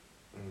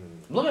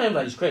 I'm looking at him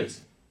like he's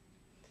crazy.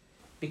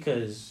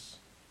 Because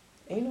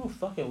ain't no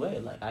fucking way.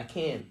 Like,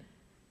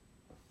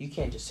 you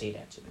can't just say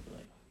that to me.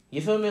 Like,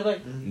 you feel me?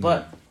 Like,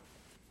 but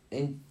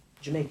in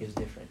Jamaica it's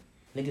different.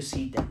 Niggas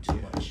see that too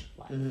much.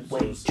 Like,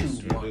 way too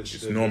much.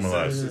 It's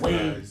normalized.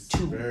 Way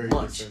too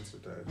much.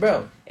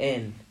 Bro,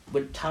 and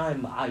with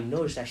time, I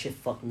noticed that shit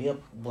fucked me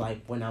up,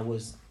 like, when I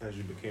was... As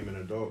you became an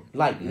adult.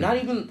 Like, not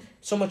even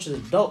so much as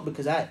an adult,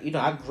 because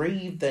I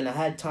grieved and I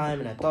had time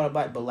and I thought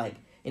about it, but, like,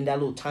 in that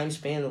little time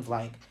span of,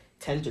 like,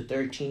 10 to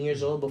 13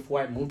 years old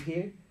before I moved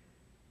here,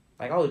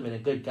 like, I always been a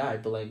good guy,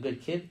 but, like,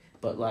 good kid,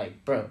 but,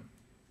 like, bro,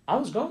 I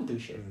was going through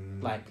shit.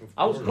 Like, Of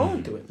I was course.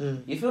 going through it.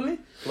 You feel me?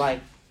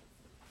 Like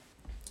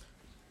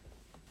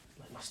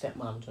my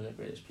stepmom's one of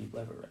the greatest people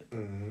ever, right?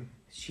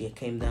 She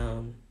came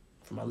down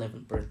for my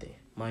 11th birthday.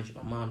 Mind you,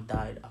 my mom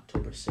died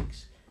October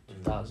 6th,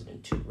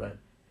 2002, right?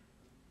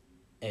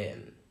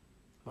 And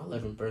my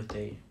 11th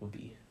birthday would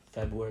be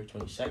February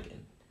 22nd,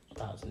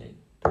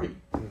 2003.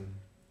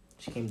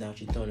 She came down,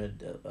 she thrown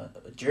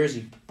a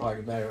jersey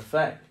party, matter of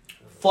fact.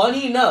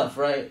 Funny enough,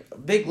 right? A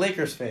big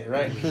Lakers fan,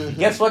 right?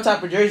 Guess what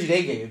type of jersey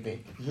they gave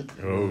me?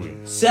 Oh.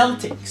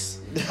 Celtics.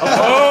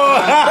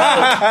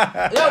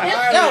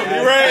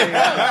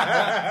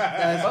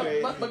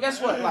 But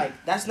guess what? Like,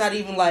 that's not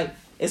even like,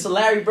 it's a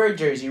Larry Bird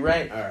jersey,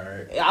 right? All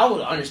right. I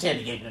would understand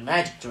the game in a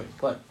Magic joint,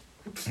 but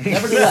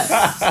nevertheless,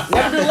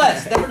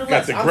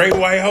 Got the Great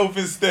White Hope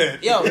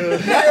instead. Yo,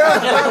 nevertheless,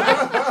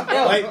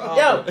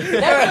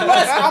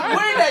 I'm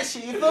wearing that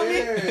shit. You feel me?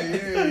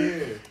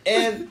 Yeah.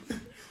 And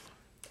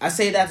I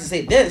say that to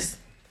say this.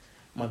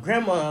 My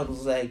grandma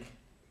was like,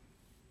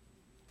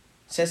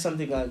 said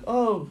something like,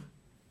 "Oh,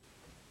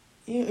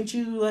 aren't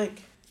you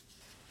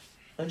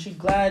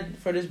glad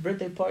for this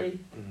birthday party?"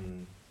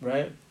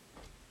 Right?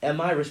 And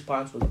my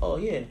response was, "Oh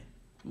yeah,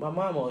 my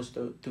mom always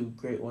threw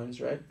great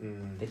ones, right?"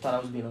 They thought I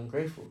was being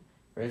ungrateful,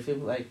 right? Feel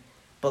like,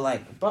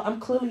 but I'm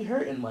clearly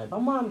hurting. Like, my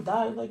mom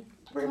died like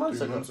 3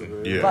 months ago.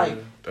 Yeah, Like,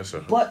 that's a.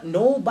 but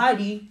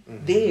nobody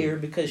there,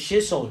 because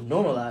shit's so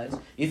normalized.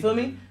 You feel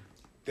me?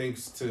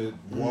 Thinks to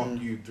walk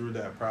you through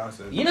that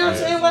process. You know what I'm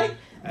saying? Like,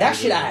 that Yeah.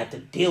 shit I had to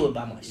deal with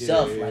by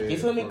myself. Yeah, like, you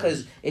feel me? of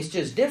course. Because it's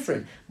just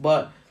different.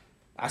 But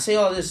I say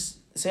all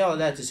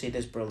that to say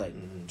this, bro. Like,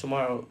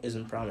 tomorrow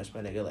isn't promised,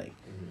 my nigga. Like,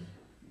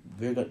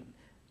 we're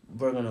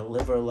gonna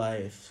live our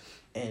life,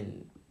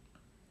 and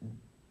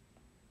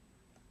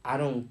I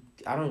don't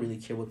really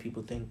care what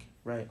people think,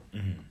 right?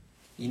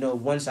 You know,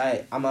 once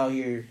I'm out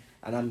here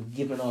and I'm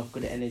giving off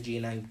good energy,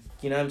 and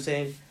you know what I'm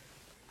saying?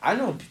 I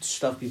know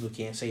stuff people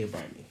can't say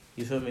about me.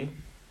 You feel me?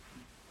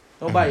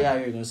 Nobody out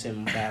here gonna say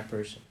I'm a bad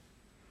person,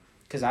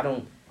 cause I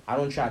don't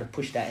try to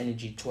push that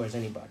energy towards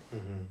anybody.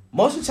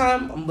 Most of the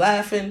time, I'm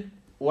laughing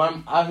or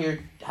I'm out here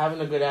having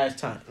a good ass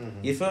time.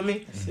 You feel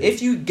me?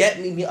 If you get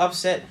me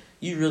upset,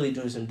 you really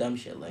doing some dumb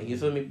shit. Like, you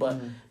feel me? But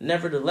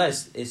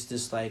nevertheless, it's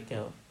just like,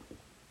 yo,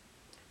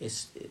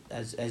 as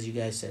you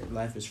guys said,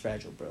 life is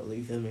fragile, bro. Like,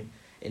 you feel me?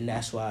 And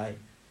that's why,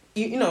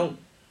 you know,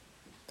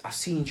 I've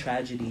seen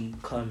tragedy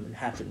come and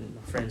happen in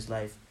my friend's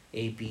life.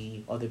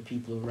 AB, other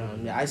people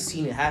around me. I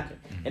seen it happen.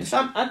 And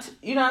so I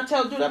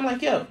tell dude, I'm like,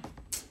 yo,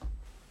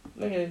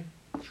 nigga,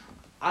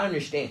 I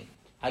understand.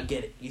 I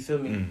get it. You feel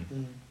me?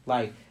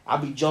 Like, I'll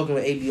be joking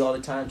with AB all the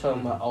time,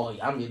 talking about, oh,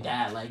 I'm your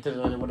dad, like,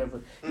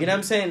 whatever. You know what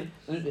I'm saying?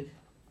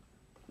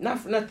 Not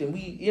for nothing.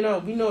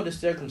 We know the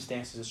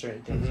circumstances of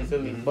certain things. You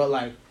feel me? But,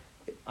 like,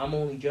 I'm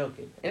only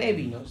joking. And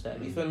AB knows that.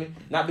 You feel me?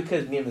 Not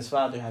because me and his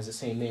father has the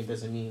same name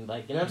doesn't mean,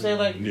 like, you know what I'm saying?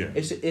 Like,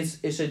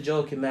 it's a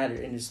joke and matter.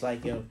 And it's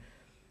like, yo,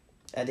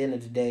 at the end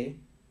of the day,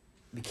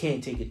 we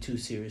can't take it too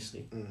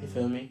seriously. You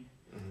feel me?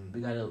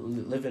 We gotta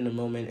live in the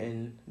moment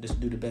and just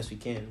do the best we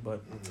can.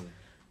 But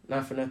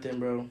not for nothing,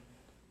 bro.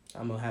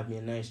 I'm gonna have me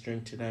a nice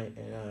drink tonight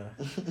and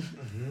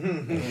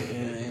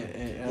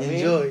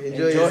enjoy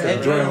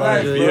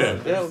life.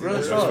 Yeah,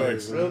 real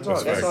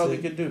talk. That's all we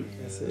could do.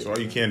 That's all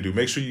you can do.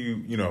 Make sure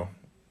you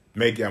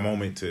make that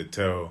moment to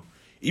tell.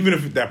 Even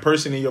if that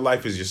person in your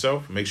life is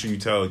yourself, make sure you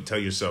tell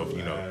yourself,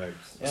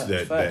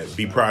 that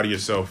be proud of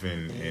yourself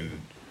and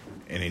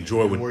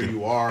enjoy where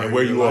you are and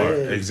where you are.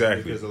 Life.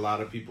 Exactly. Because a lot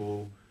of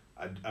people,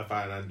 I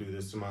find I do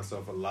this to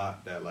myself a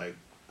lot. That like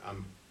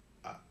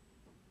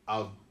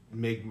I'll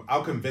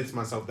convince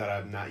myself that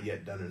I've not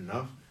yet done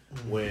enough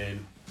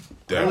when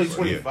I'm only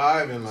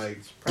 25 and like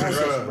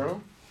process, bro.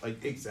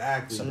 Like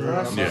exactly, Some bro.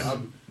 process.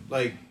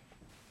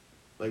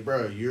 Like,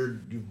 bro,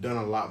 you've done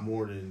a lot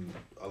more than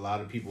a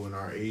lot of people in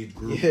our age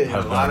group. Yeah.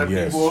 A lot of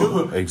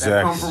people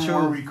that come from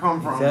where we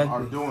come from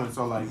are doing.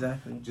 So like,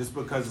 just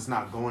because it's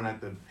not going at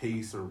the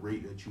pace or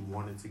rate that you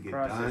want it to get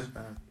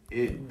done,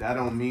 that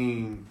don't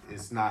mean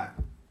it's not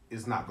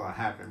gonna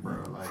happen,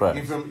 bro. Like,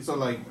 you feel me? So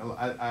like,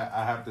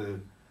 I have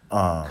to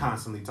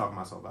constantly talk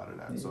myself out of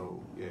that.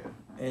 So yeah.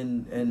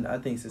 And I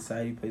think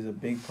society plays a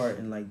big part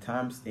in like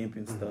time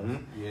stamping stuff.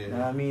 Yeah. You know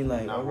what I mean?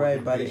 Like, Not all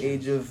right, by the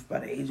patience.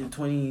 age of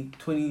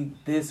 20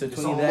 this or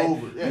It's 20 all that,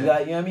 over, yeah. you got,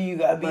 you know what I mean? You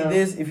got to be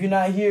this. If you're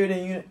not here,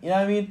 then you know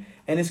what I mean?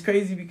 And it's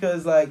crazy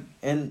because like,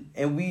 and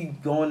we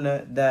go in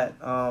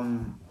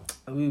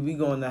we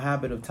go in the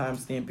habit of time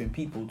stamping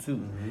people too. You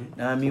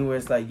know what I mean? Where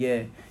it's like,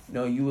 yeah,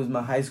 you was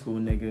my high school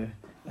nigga. You know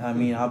what I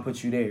mean, I'll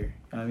put you there. You know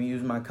what I mean, you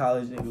was my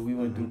college nigga. We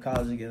went through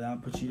college together. I'll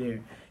put you there.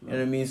 You know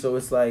what I mean? So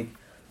it's like,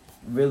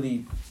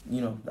 really,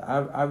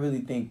 I really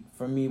think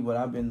for me, what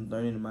I've been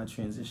learning in my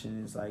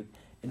transition is like,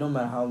 it don't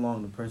matter how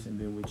long the person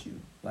been with you,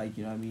 like,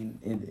 you know what I mean,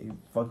 it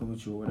fucking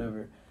with you or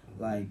whatever,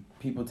 like,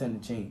 people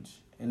tend to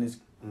change. And it's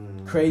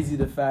crazy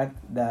the fact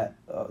that,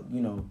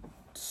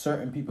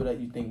 certain people that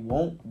you think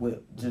won't will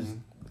just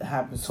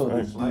happen so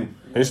they do.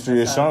 History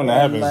has shown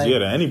that happens,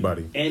 to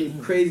anybody.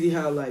 And crazy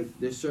how, like,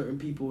 there's certain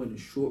people in a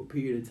short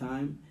period of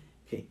time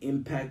can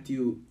impact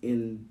you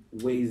in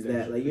ways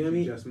that, like, you know what I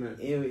mean? Just met.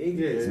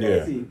 It's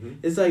Yeah. crazy. Mm-hmm.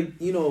 It's like,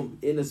 you know,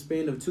 in a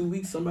span of 2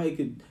 weeks, somebody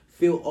could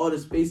fill all the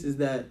spaces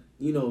that,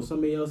 you know,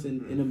 somebody else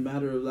in a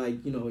matter of,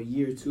 like, you know, a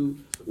year or two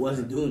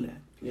wasn't doing that.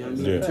 You know what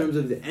I mean? Yeah. In terms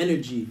of the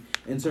energy,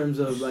 in terms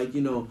of, like,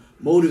 you know,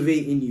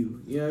 motivating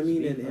you. You know what I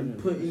mean? And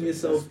putting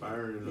yourself,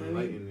 Inspiring and you know what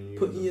I mean? enlightening you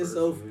Putting as a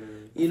yourself,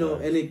 person, you know,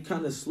 and it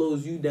kind of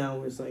slows you down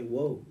where it's like,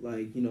 whoa,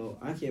 like, you know,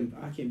 I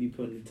can't be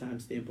putting a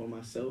timestamp on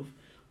myself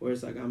where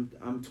it's like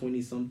I'm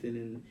 20 something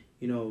and,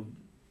 you know,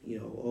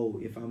 oh,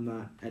 if I'm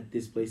not at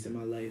this place in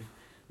my life,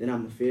 then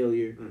I'm a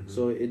failure. Mm-hmm.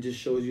 So it just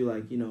shows you,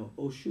 like, you know,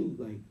 oh shoot,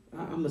 like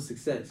I'm a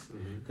success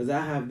because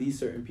I have these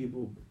certain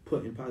people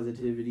putting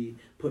positivity,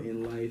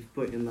 putting life,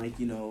 putting, like,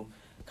 you know,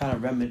 kind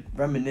of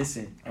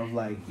reminiscent of,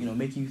 like, you know,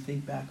 making you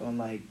think back on,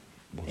 like,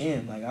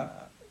 damn, like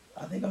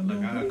I think I'm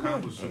doing like I pretty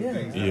accomplished some good.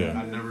 things Yeah. that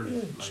I never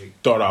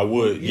like. Thought I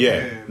would. Yeah.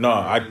 Yeah. No,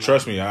 I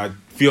trust me. I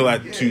feel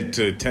that Yeah.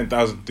 to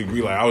 10,000th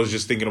degree. Like, I was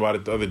just thinking about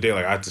it the other day.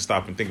 Like, I had to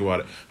stop and think about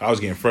it. I was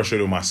getting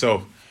frustrated with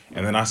myself.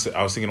 And then I was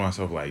thinking to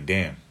myself, like,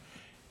 damn.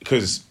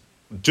 Because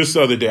just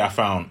the other day, I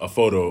found a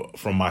photo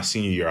from my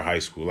senior year of high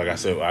school. Like I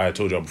said, I had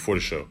told y'all before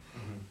the show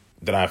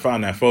that I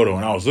found that photo.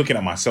 And I was looking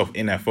at myself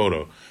in that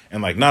photo.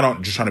 And, like,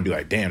 not just trying to be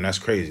like, damn, that's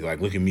crazy.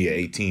 Like, look at me at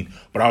 18.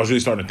 But I was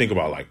really starting to think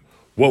about, like,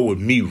 what would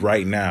me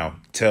right now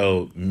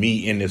tell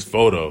me in this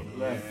photo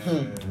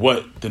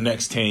what the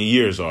next 10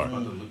 years are?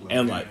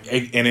 And like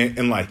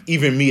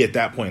even me at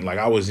that point, like,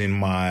 I was in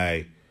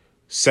my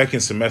second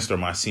semester of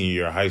my senior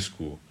year of high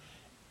school,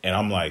 and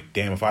I'm like,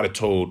 damn, if I'd have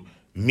told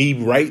me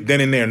right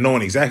then and there,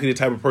 knowing exactly the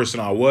type of person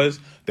I was,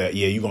 that,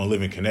 yeah, you're going to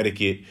live in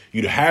Connecticut.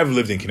 You'd have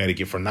lived in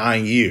Connecticut for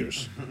 9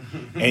 years.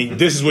 And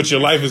this is what your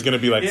life is going to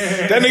be like.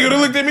 That nigga would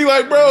have looked at me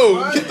like,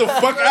 bro, get the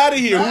fuck out of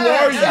here. Who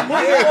are you?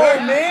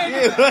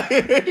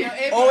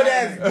 Old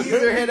ass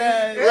geezer head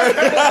ass. Right.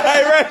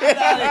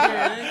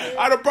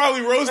 I'd have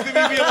probably roasted me,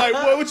 being like,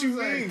 what you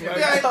mean?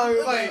 Like, I'd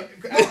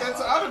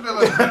have been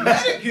like,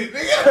 Connecticut,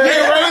 nigga.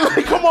 yeah, right?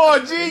 Like, come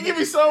on, G, give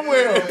me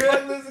somewhere.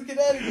 Listen,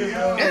 Connecticut,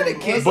 bro.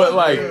 Connecticut. But,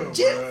 like,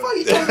 Jim, fuck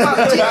you talking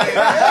about, Connecticut?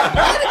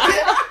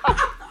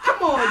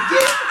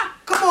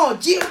 Come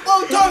on, G.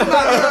 What you talking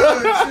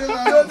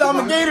about?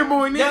 I'm a Gator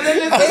boy,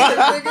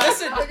 nigga.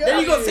 Listen, then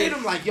you gonna say to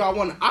them like, yo, I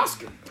want an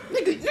Oscar.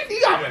 Nigga,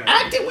 you got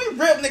acting, we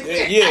real,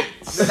 nigga. Yeah,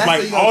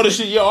 like all the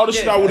shit. all the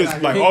shit I would have,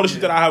 like all the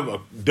shit that I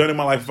have done in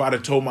my life. If I'd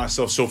have told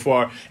myself so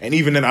far, and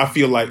even then, I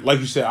feel like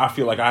you said, I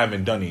feel like I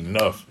haven't done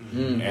enough,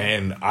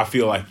 and I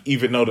feel like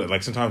even though that,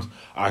 like, sometimes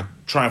I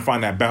try and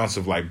find that balance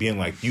of, like, being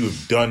like,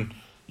 you've done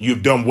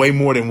way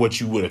more than what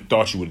you would have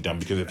thought you would have done.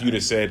 Because if you'd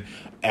have said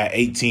at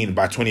 18,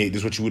 by 28, this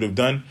is what you would have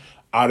done,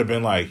 I'd have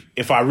been like,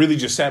 if I really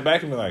just sat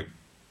back and been like,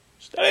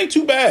 that ain't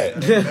too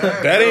bad.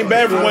 That ain't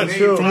bad from what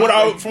we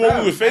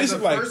were facing.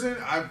 As a like, person,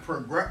 I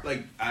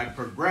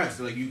progress.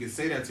 Like, you can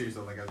say that to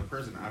yourself. Like, as a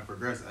person, I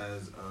progress.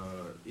 As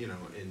you know,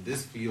 in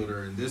this field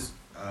or in this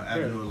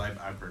avenue of life,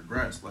 I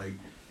progress. Like,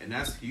 and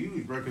that's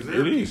huge, bro. Because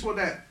there are people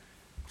that,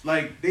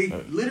 like, they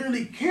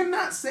literally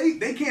cannot say,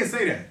 they can't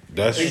say that.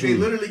 That's true. true. They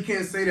literally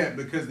can't say that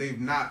because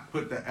they've not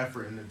put the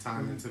effort and the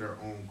time into their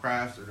own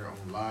crafts or their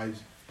own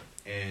lives.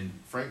 And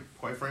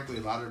quite frankly,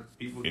 a lot of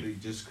people, they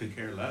just could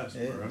care less.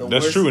 Bro.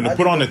 That's true. And to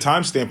put on the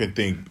time stamping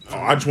thing,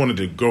 I just wanted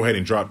to go ahead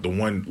and drop the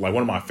one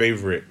of my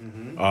favorite,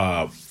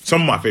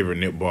 some of my favorite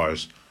Nip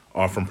bars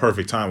are from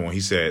Perfect Time, when he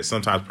said,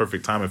 sometimes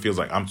perfect timing feels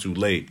like I'm too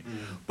late,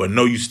 but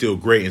know you still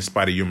great in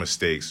spite of your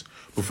mistakes.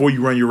 Before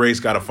you run your race,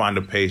 gotta find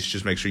a pace.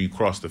 Just make sure you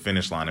cross the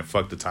finish line and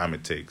fuck the time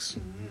it takes.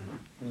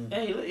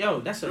 Hey,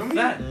 yo, that's a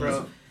fact,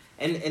 bro.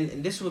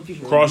 And this is what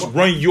people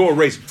Run your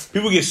race.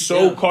 People get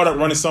so caught up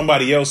running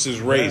somebody else's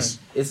race.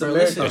 It's a Bro,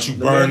 marathon. that you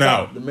burn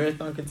out. The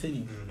marathon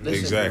continues. Listen,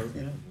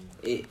 Exactly.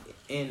 bro,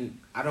 and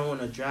I don't want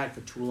to drag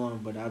for too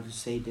long, but I'll just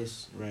say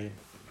this, right?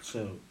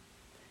 So,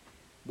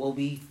 what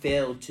we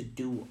fail to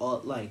do,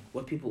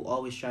 what people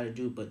always try to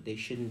do, but they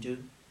shouldn't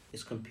do,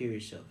 is compare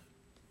yourself.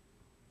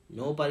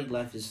 Nobody's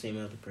life is the same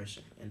as other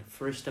person. And the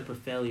first step of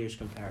failure is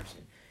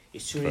comparison.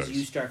 As soon as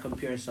you start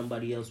comparing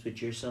somebody else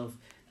with yourself,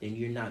 then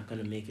you're not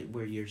going to make it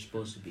where you're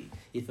supposed to be.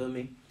 You feel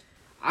me?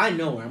 I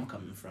know where I'm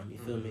coming from. You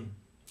feel me?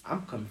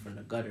 I'm coming from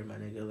the gutter, my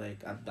nigga.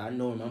 Like, I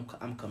know where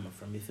I'm coming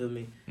from. You feel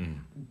me?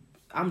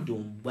 I'm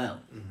doing well.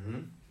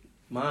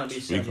 My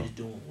yourself is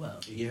doing well.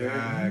 You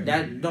heard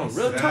that? No,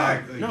 real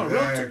talk. No,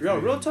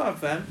 real talk,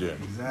 fam. Yeah.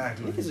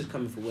 Exactly. Niggas is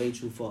coming from way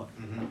too far.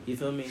 You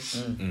feel me?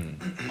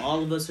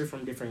 All of us are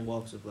from different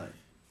walks of life.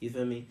 You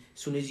feel me?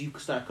 As soon as you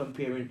start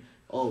comparing,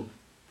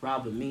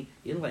 Rob and me,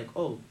 you're like,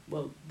 oh,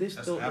 well, this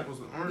That's don't.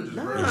 apples and oranges,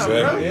 Nah, bro.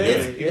 bro. Yeah.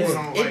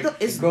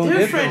 It's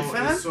different,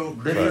 fam. It's so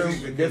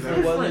crazy.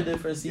 Different weather,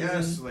 different seasons.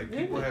 Yes, like,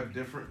 people have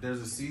different. There's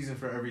a season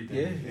for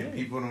everything, and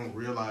people don't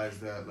realize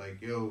that.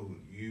 Like, yo,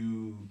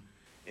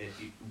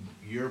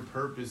 your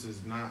purpose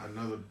is not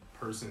another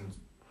person's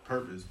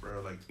purpose,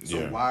 bro. Like, so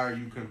why are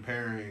you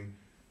comparing,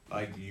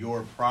 like,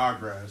 your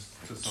progress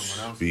to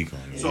someone else's? Speak on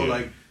it. So,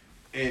 like,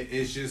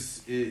 it's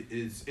just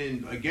it's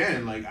and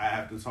again, like I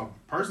have to talk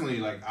personally,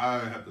 like I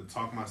have to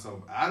talk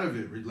myself out of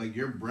it. Like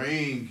your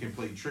brain can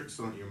play tricks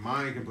on your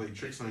mind, can play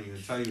tricks on you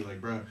and tell you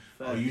like, bro,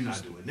 oh, you're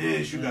not doing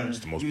this. You got it's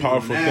the most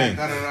powerful thing.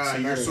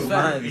 You're so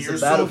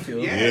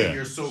battlefield.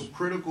 you're so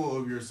critical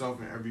of yourself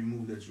in every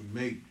move that you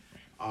make.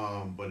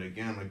 But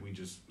again, like we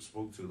just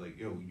spoke to, like,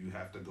 yo, you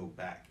have to go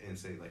back and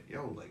say, like,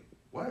 yo, like,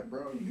 what,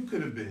 bro? You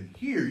could have been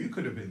here. You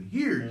could have been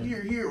here,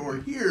 here, or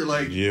here.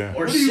 Like, or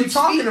what are you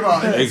talking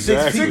about?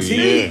 Exactly. 6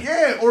 feet,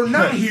 or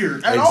not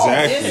here at all.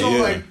 So,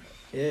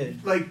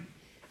 like,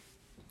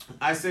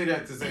 I say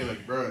that to say,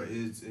 like, bro,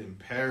 it's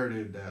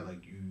imperative that,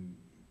 like, you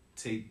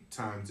take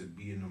time to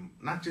be in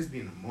the, not just be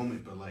in the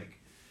moment, but, like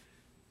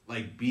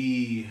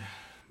be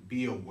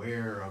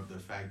aware of the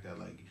fact that,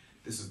 like,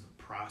 this is the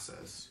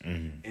process.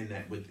 And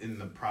that within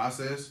the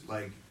process,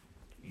 like,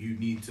 you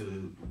need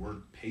to work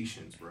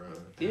patience, bro.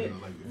 Yeah.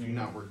 And, like, if you're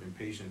not working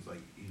patience,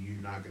 like,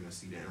 you're not gonna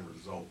see the end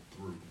result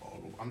through all.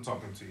 I'm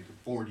talking to you the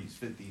 40s,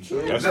 50s.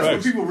 Sure. That's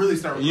when people really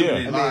start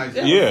living their lives.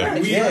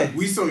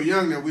 We so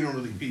young that we don't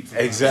really peep.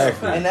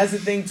 Exactly. And that's the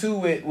thing too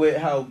with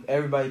how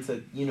everybody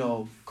took, you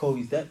know,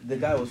 Kobe's that the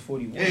guy was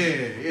 41.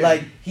 Yeah.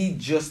 Like he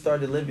just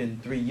started living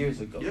 3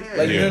 years ago. Yeah.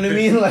 Like you know what I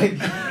mean? Like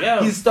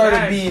he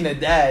started being a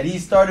dad. He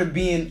started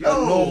being a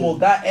normal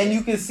guy, and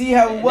you can see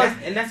how it was.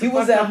 And that's he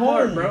was at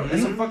home, bro.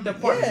 That's a fucked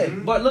up part. Yeah.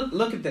 But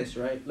look at this,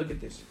 right? Look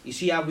at this. You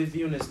see how we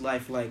view in his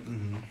life, like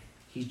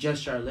he's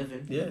just started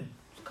living. Yeah.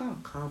 Look how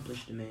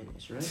accomplished the man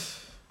is, right?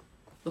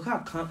 Look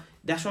how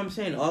that's what I'm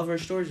saying. All of our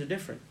stories are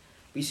different.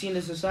 We see in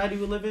the society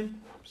we live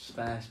in, it's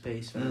fast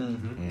paced,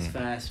 man. It's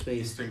fast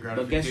paced. Instant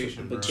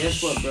gratification, but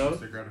guess what, bro?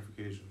 Instant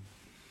gratification.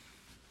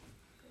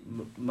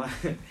 My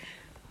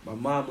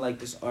mom liked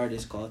this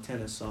artist called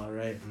Tennyson,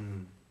 right?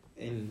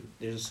 And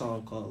there's a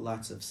song called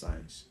Lots of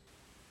Signs.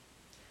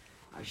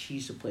 She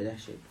used to play that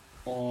shit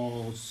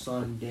all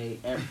Sunday,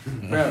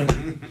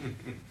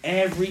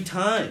 every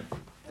time.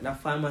 And I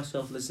find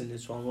myself listening to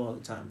this song all the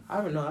time.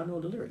 I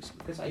know the lyrics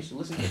because I used to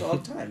listen to it all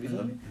the time. You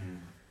feel me?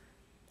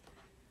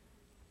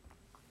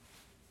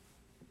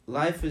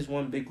 Life is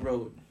one big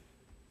road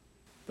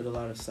with a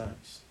lot of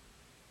signs.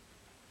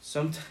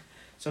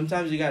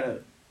 Sometimes you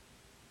gotta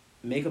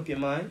make up your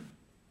mind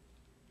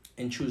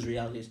and choose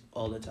realities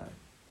all the time.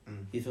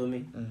 You feel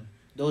me?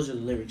 Those are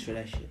the lyrics for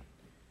that shit.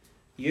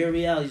 Your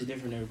reality is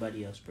different than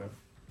everybody else, bro.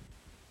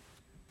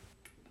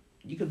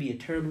 You could be a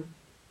turtle,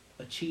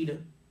 a cheetah,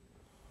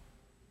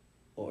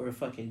 or a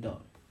fucking dog.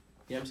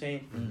 You know what I'm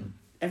saying?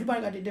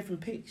 Everybody got their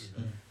different picks.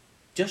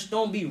 Just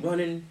don't be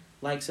running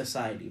like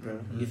society, bro.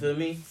 You feel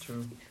me?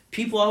 True.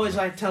 People always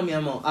like tell me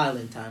I'm on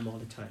island time all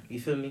the time. You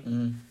feel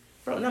me?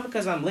 Bro, not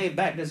because I'm laid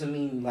back doesn't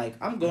mean like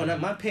I'm going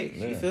at my pace.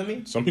 You feel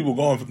me? Some people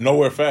going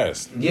nowhere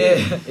fast. Yeah,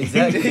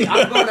 exactly.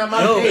 I'm going at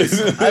my pace.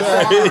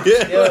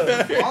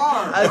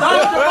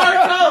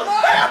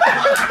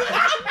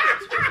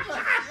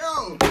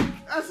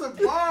 That's a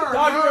bar,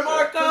 Dr.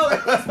 Marco.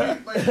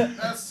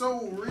 That's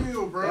so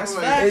real, bro. That's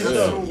like, facts, that's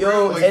though. so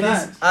real. Like, and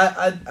it's,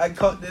 I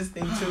caught this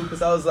thing too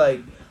because I was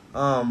like,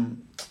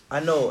 I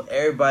know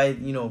everybody,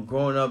 you know,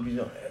 growing up, you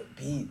know,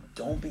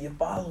 don't be a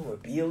follower,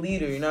 be a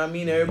leader. You know what I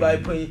mean?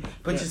 Everybody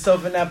put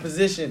yourself in that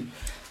position.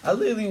 I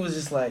literally was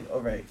just like, all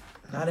right,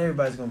 not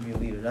everybody's gonna be a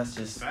leader. That's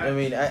just, I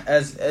mean,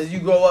 as you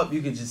grow up,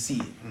 you can just see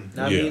it. You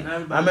know what I mean?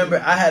 I remember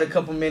I had a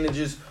couple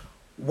managers.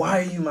 Why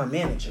are you my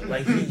manager?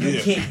 Like, you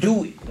can't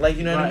do it. Like,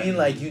 you know what I mean?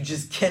 Like, you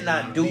just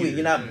cannot do it.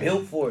 You're not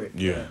built for it.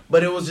 Yeah.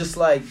 But it was just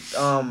like,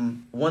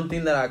 one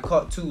thing that I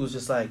caught too was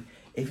just like,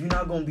 if you're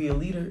not going to be a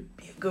leader,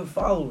 be a good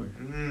follower.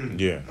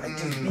 Yeah. Like,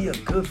 just be a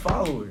good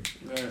follower.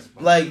 Right.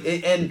 Like,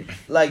 and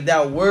like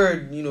that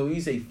word, you know, you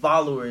say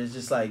follower, is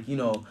just like, you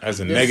know.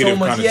 As a there's negative so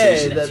much,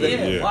 connotation.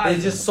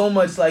 There's just so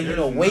much, like, you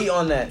know, weight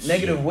on that.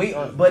 Negative weight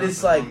on. But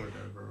it's like,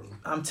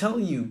 I'm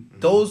telling you,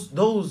 those,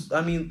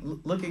 I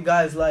mean, look at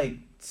guys like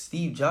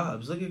Steve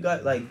Jobs. Look at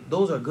guys like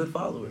those are good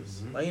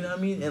followers. Like, you know what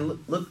I mean? And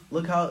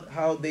look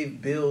how they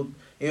build.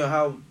 You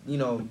know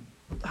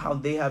how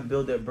they have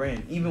built their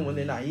brand even when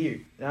they're not here.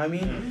 You know what I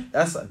mean?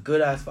 That's a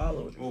good ass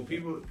follower. Well, a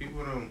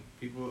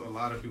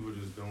lot of people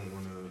just don't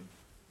want to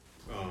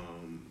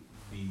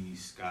be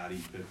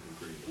Scottie Pippen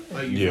great.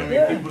 Like, you know what I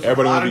mean?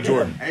 Everybody want to be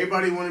Jordan.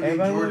 Everybody want to be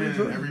Jordan,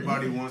 and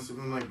everybody wants to.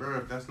 I'm like, bro,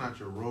 if that's not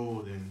your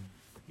role, then,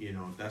 you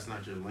know, if that's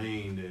not your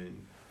lane, then,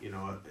 you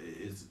know,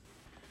 it's.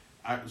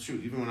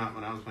 Even when I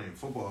was playing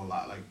football a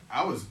lot, like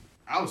I was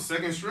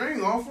second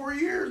string all 4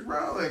 years,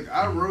 bro. Like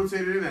I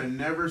rotated in and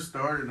never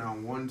started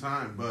on one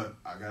time, but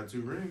I got 2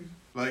 rings.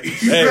 Like,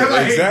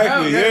 like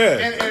exactly,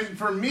 And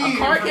for me, a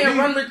car can't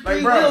run with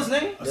 3 wheels,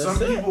 nigga. Some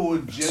people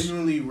would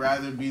genuinely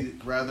rather be the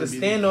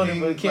king.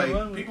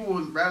 Like, people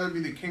would rather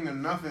be the king of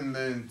nothing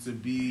than to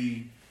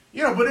be,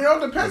 you know. But it all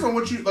depends on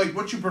what you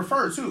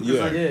prefer too.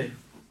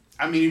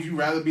 I mean, if you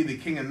rather be the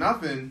king of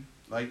nothing,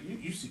 like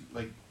you see,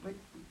 like.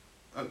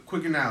 A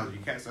quick analogy,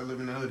 cats that live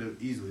in the hood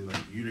easily.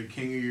 Like, you're the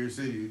king of your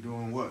city. You're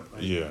doing what?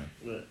 Like, you're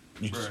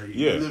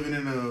living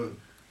in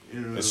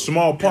a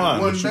small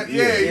pond. Like,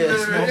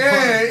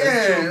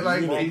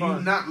 and you're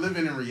not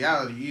living in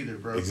reality either,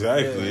 bro.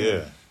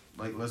 Exactly,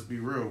 like, let's be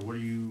real. What are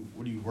you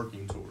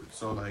working towards?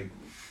 So like,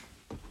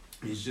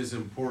 it's just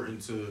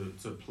important to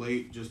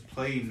play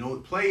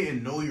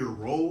and know your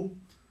role.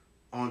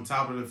 On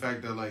top of the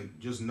fact that like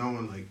just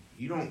knowing like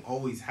you don't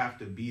always have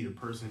to be the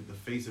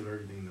face of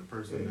everything, the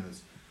person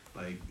that's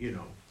like, you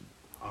know,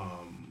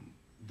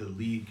 the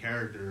lead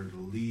character, the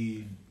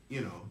lead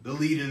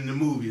in the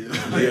movie.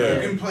 Like, you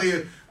can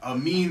play a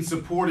mean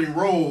supporting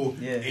role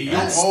and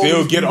you'll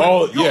still get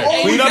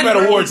clean up at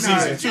award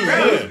season too.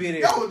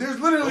 Yo, there's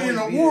literally an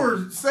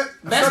award set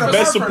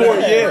best support. You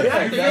know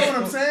what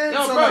I'm saying?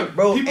 Yo, so bro, like,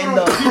 bro,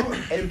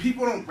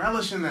 people don't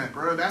relish in that,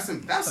 bro. That's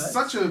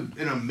such an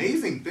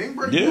amazing thing,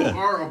 bro. Yeah. You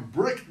are a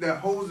brick that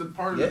holds a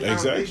part of the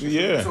foundation. Exactly,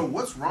 yeah. So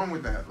what's wrong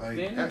with that? Like,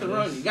 there's nothing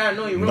wrong. You gotta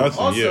know your role.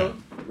 Also,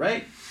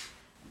 right?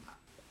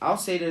 I'll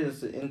say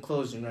this in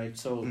closing, right?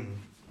 So,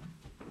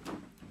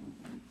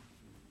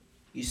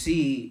 you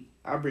see,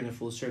 I'll bring it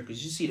full circle.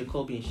 You see the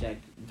Kobe and Shaq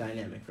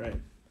dynamic, right?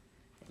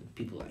 And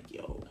people like,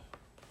 yo,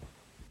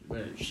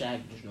 where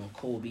Shaq, there's no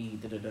Kobe,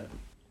 da-da-da. So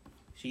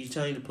he's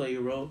telling you to play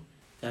your role,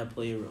 you gotta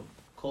play your role.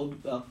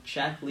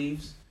 Shaq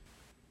leaves,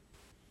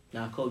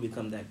 now Kobe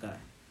become that guy.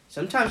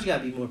 Sometimes you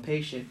gotta be more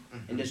patient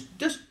and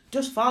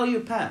just follow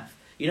your path.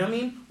 You know what I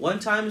mean? One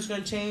time it's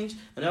gonna change,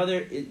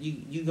 another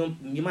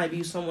you might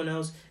be someone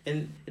else,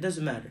 and it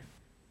doesn't matter.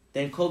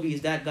 Then Kobe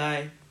is that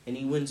guy, and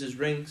he wins his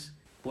rings,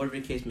 whatever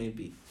the case may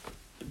be.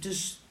 But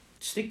just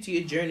stick to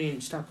your journey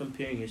and stop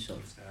comparing yourself.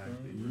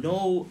 Exactly.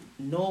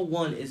 No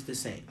one is the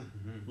same.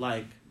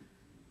 Like,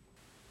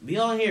 we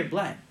all here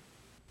black,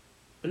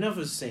 but none of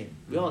us the same.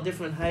 We all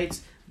different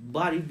heights,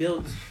 body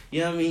builds.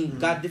 You know what I mean?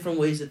 Got different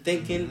ways of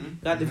thinking.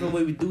 Got different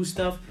way we do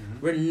stuff.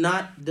 We're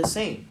not the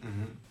same.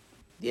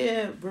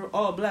 Yeah, we're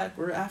all black.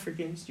 We're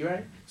Africans, you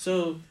right?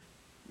 So,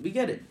 we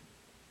get it.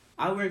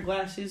 I wear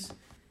glasses.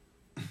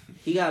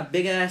 He got a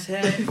big ass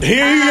head.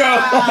 Here you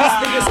go. This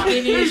nigga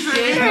skinny as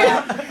shit. Yo,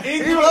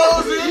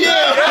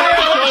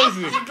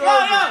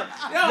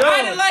 I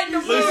had to lighten the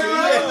mood.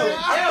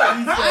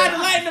 I had to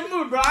lighten the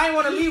mood, bro. I didn't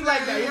want to leave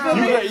like that. You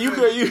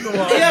feel me? You come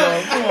on, bro.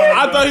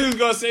 I thought he was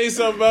gonna say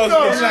something else,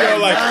 but you know,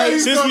 like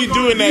since we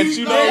doing that,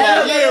 you know,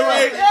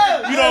 right?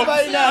 You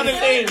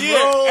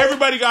know,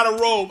 everybody got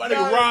a role. My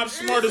nigga Rob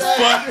smart as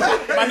fuck.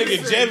 My nigga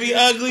Jevy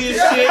ugly as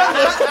shit.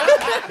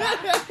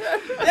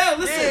 Yo,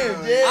 listen,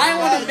 I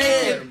want to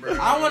make it.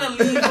 I want to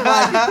leave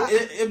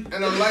like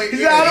and a light.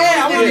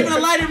 I want to leave in a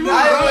lighter mood.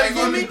 I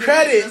don't give me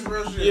credit.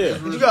 Yeah,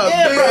 you got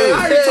bro. I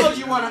already told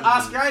you want an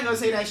Oscar. I ain't gonna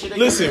say that shit again.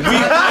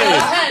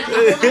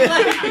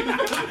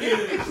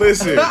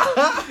 Listen,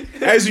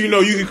 as you know,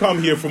 you can come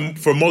here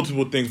for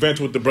multiple things. Vent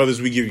with the Brothas.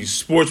 We give you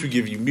sports. We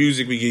give you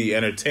music. We give you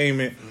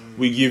entertainment.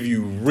 We give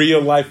you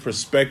real life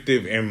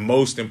perspective, and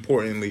most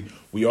importantly,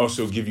 we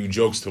also give you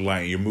jokes to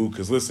lighten your mood.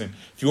 Because listen,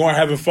 if you aren't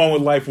having fun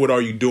with life, what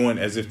are you doing?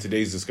 As if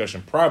today's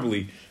discussion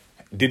probably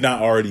did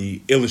not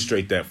already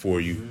illustrate that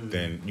for you,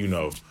 then you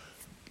know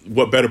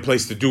what better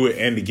place to do it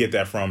and to get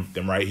that from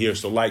than right here.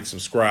 So like,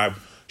 subscribe,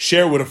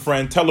 share with a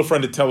friend, tell a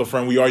friend to tell a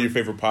friend. We are your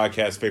favorite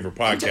podcast.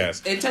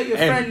 And tell your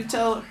friend to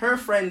tell her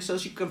friend so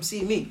she can come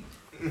see me.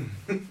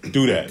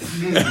 Do that.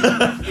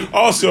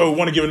 Also,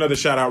 want to give another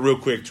shout out real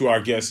quick to our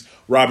guest,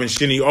 Robin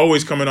Shinney,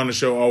 always coming on the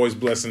show, always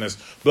blessing us,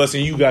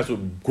 blessing you guys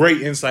with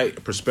great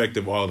insight,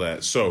 perspective, all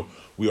that. So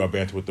we are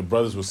Banter with the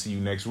Brothas. We'll see you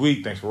next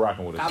week. Thanks for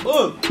rocking with us.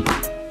 Kaboom.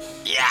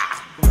 Yeah.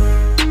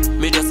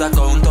 Me just a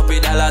count up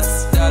in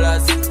dollars.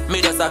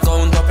 Me just a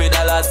count up in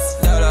dollars.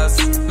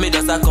 Me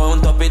just a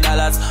count up in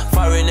dollars.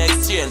 Foreign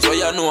exchange, where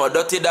you know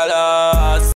dirty dollars.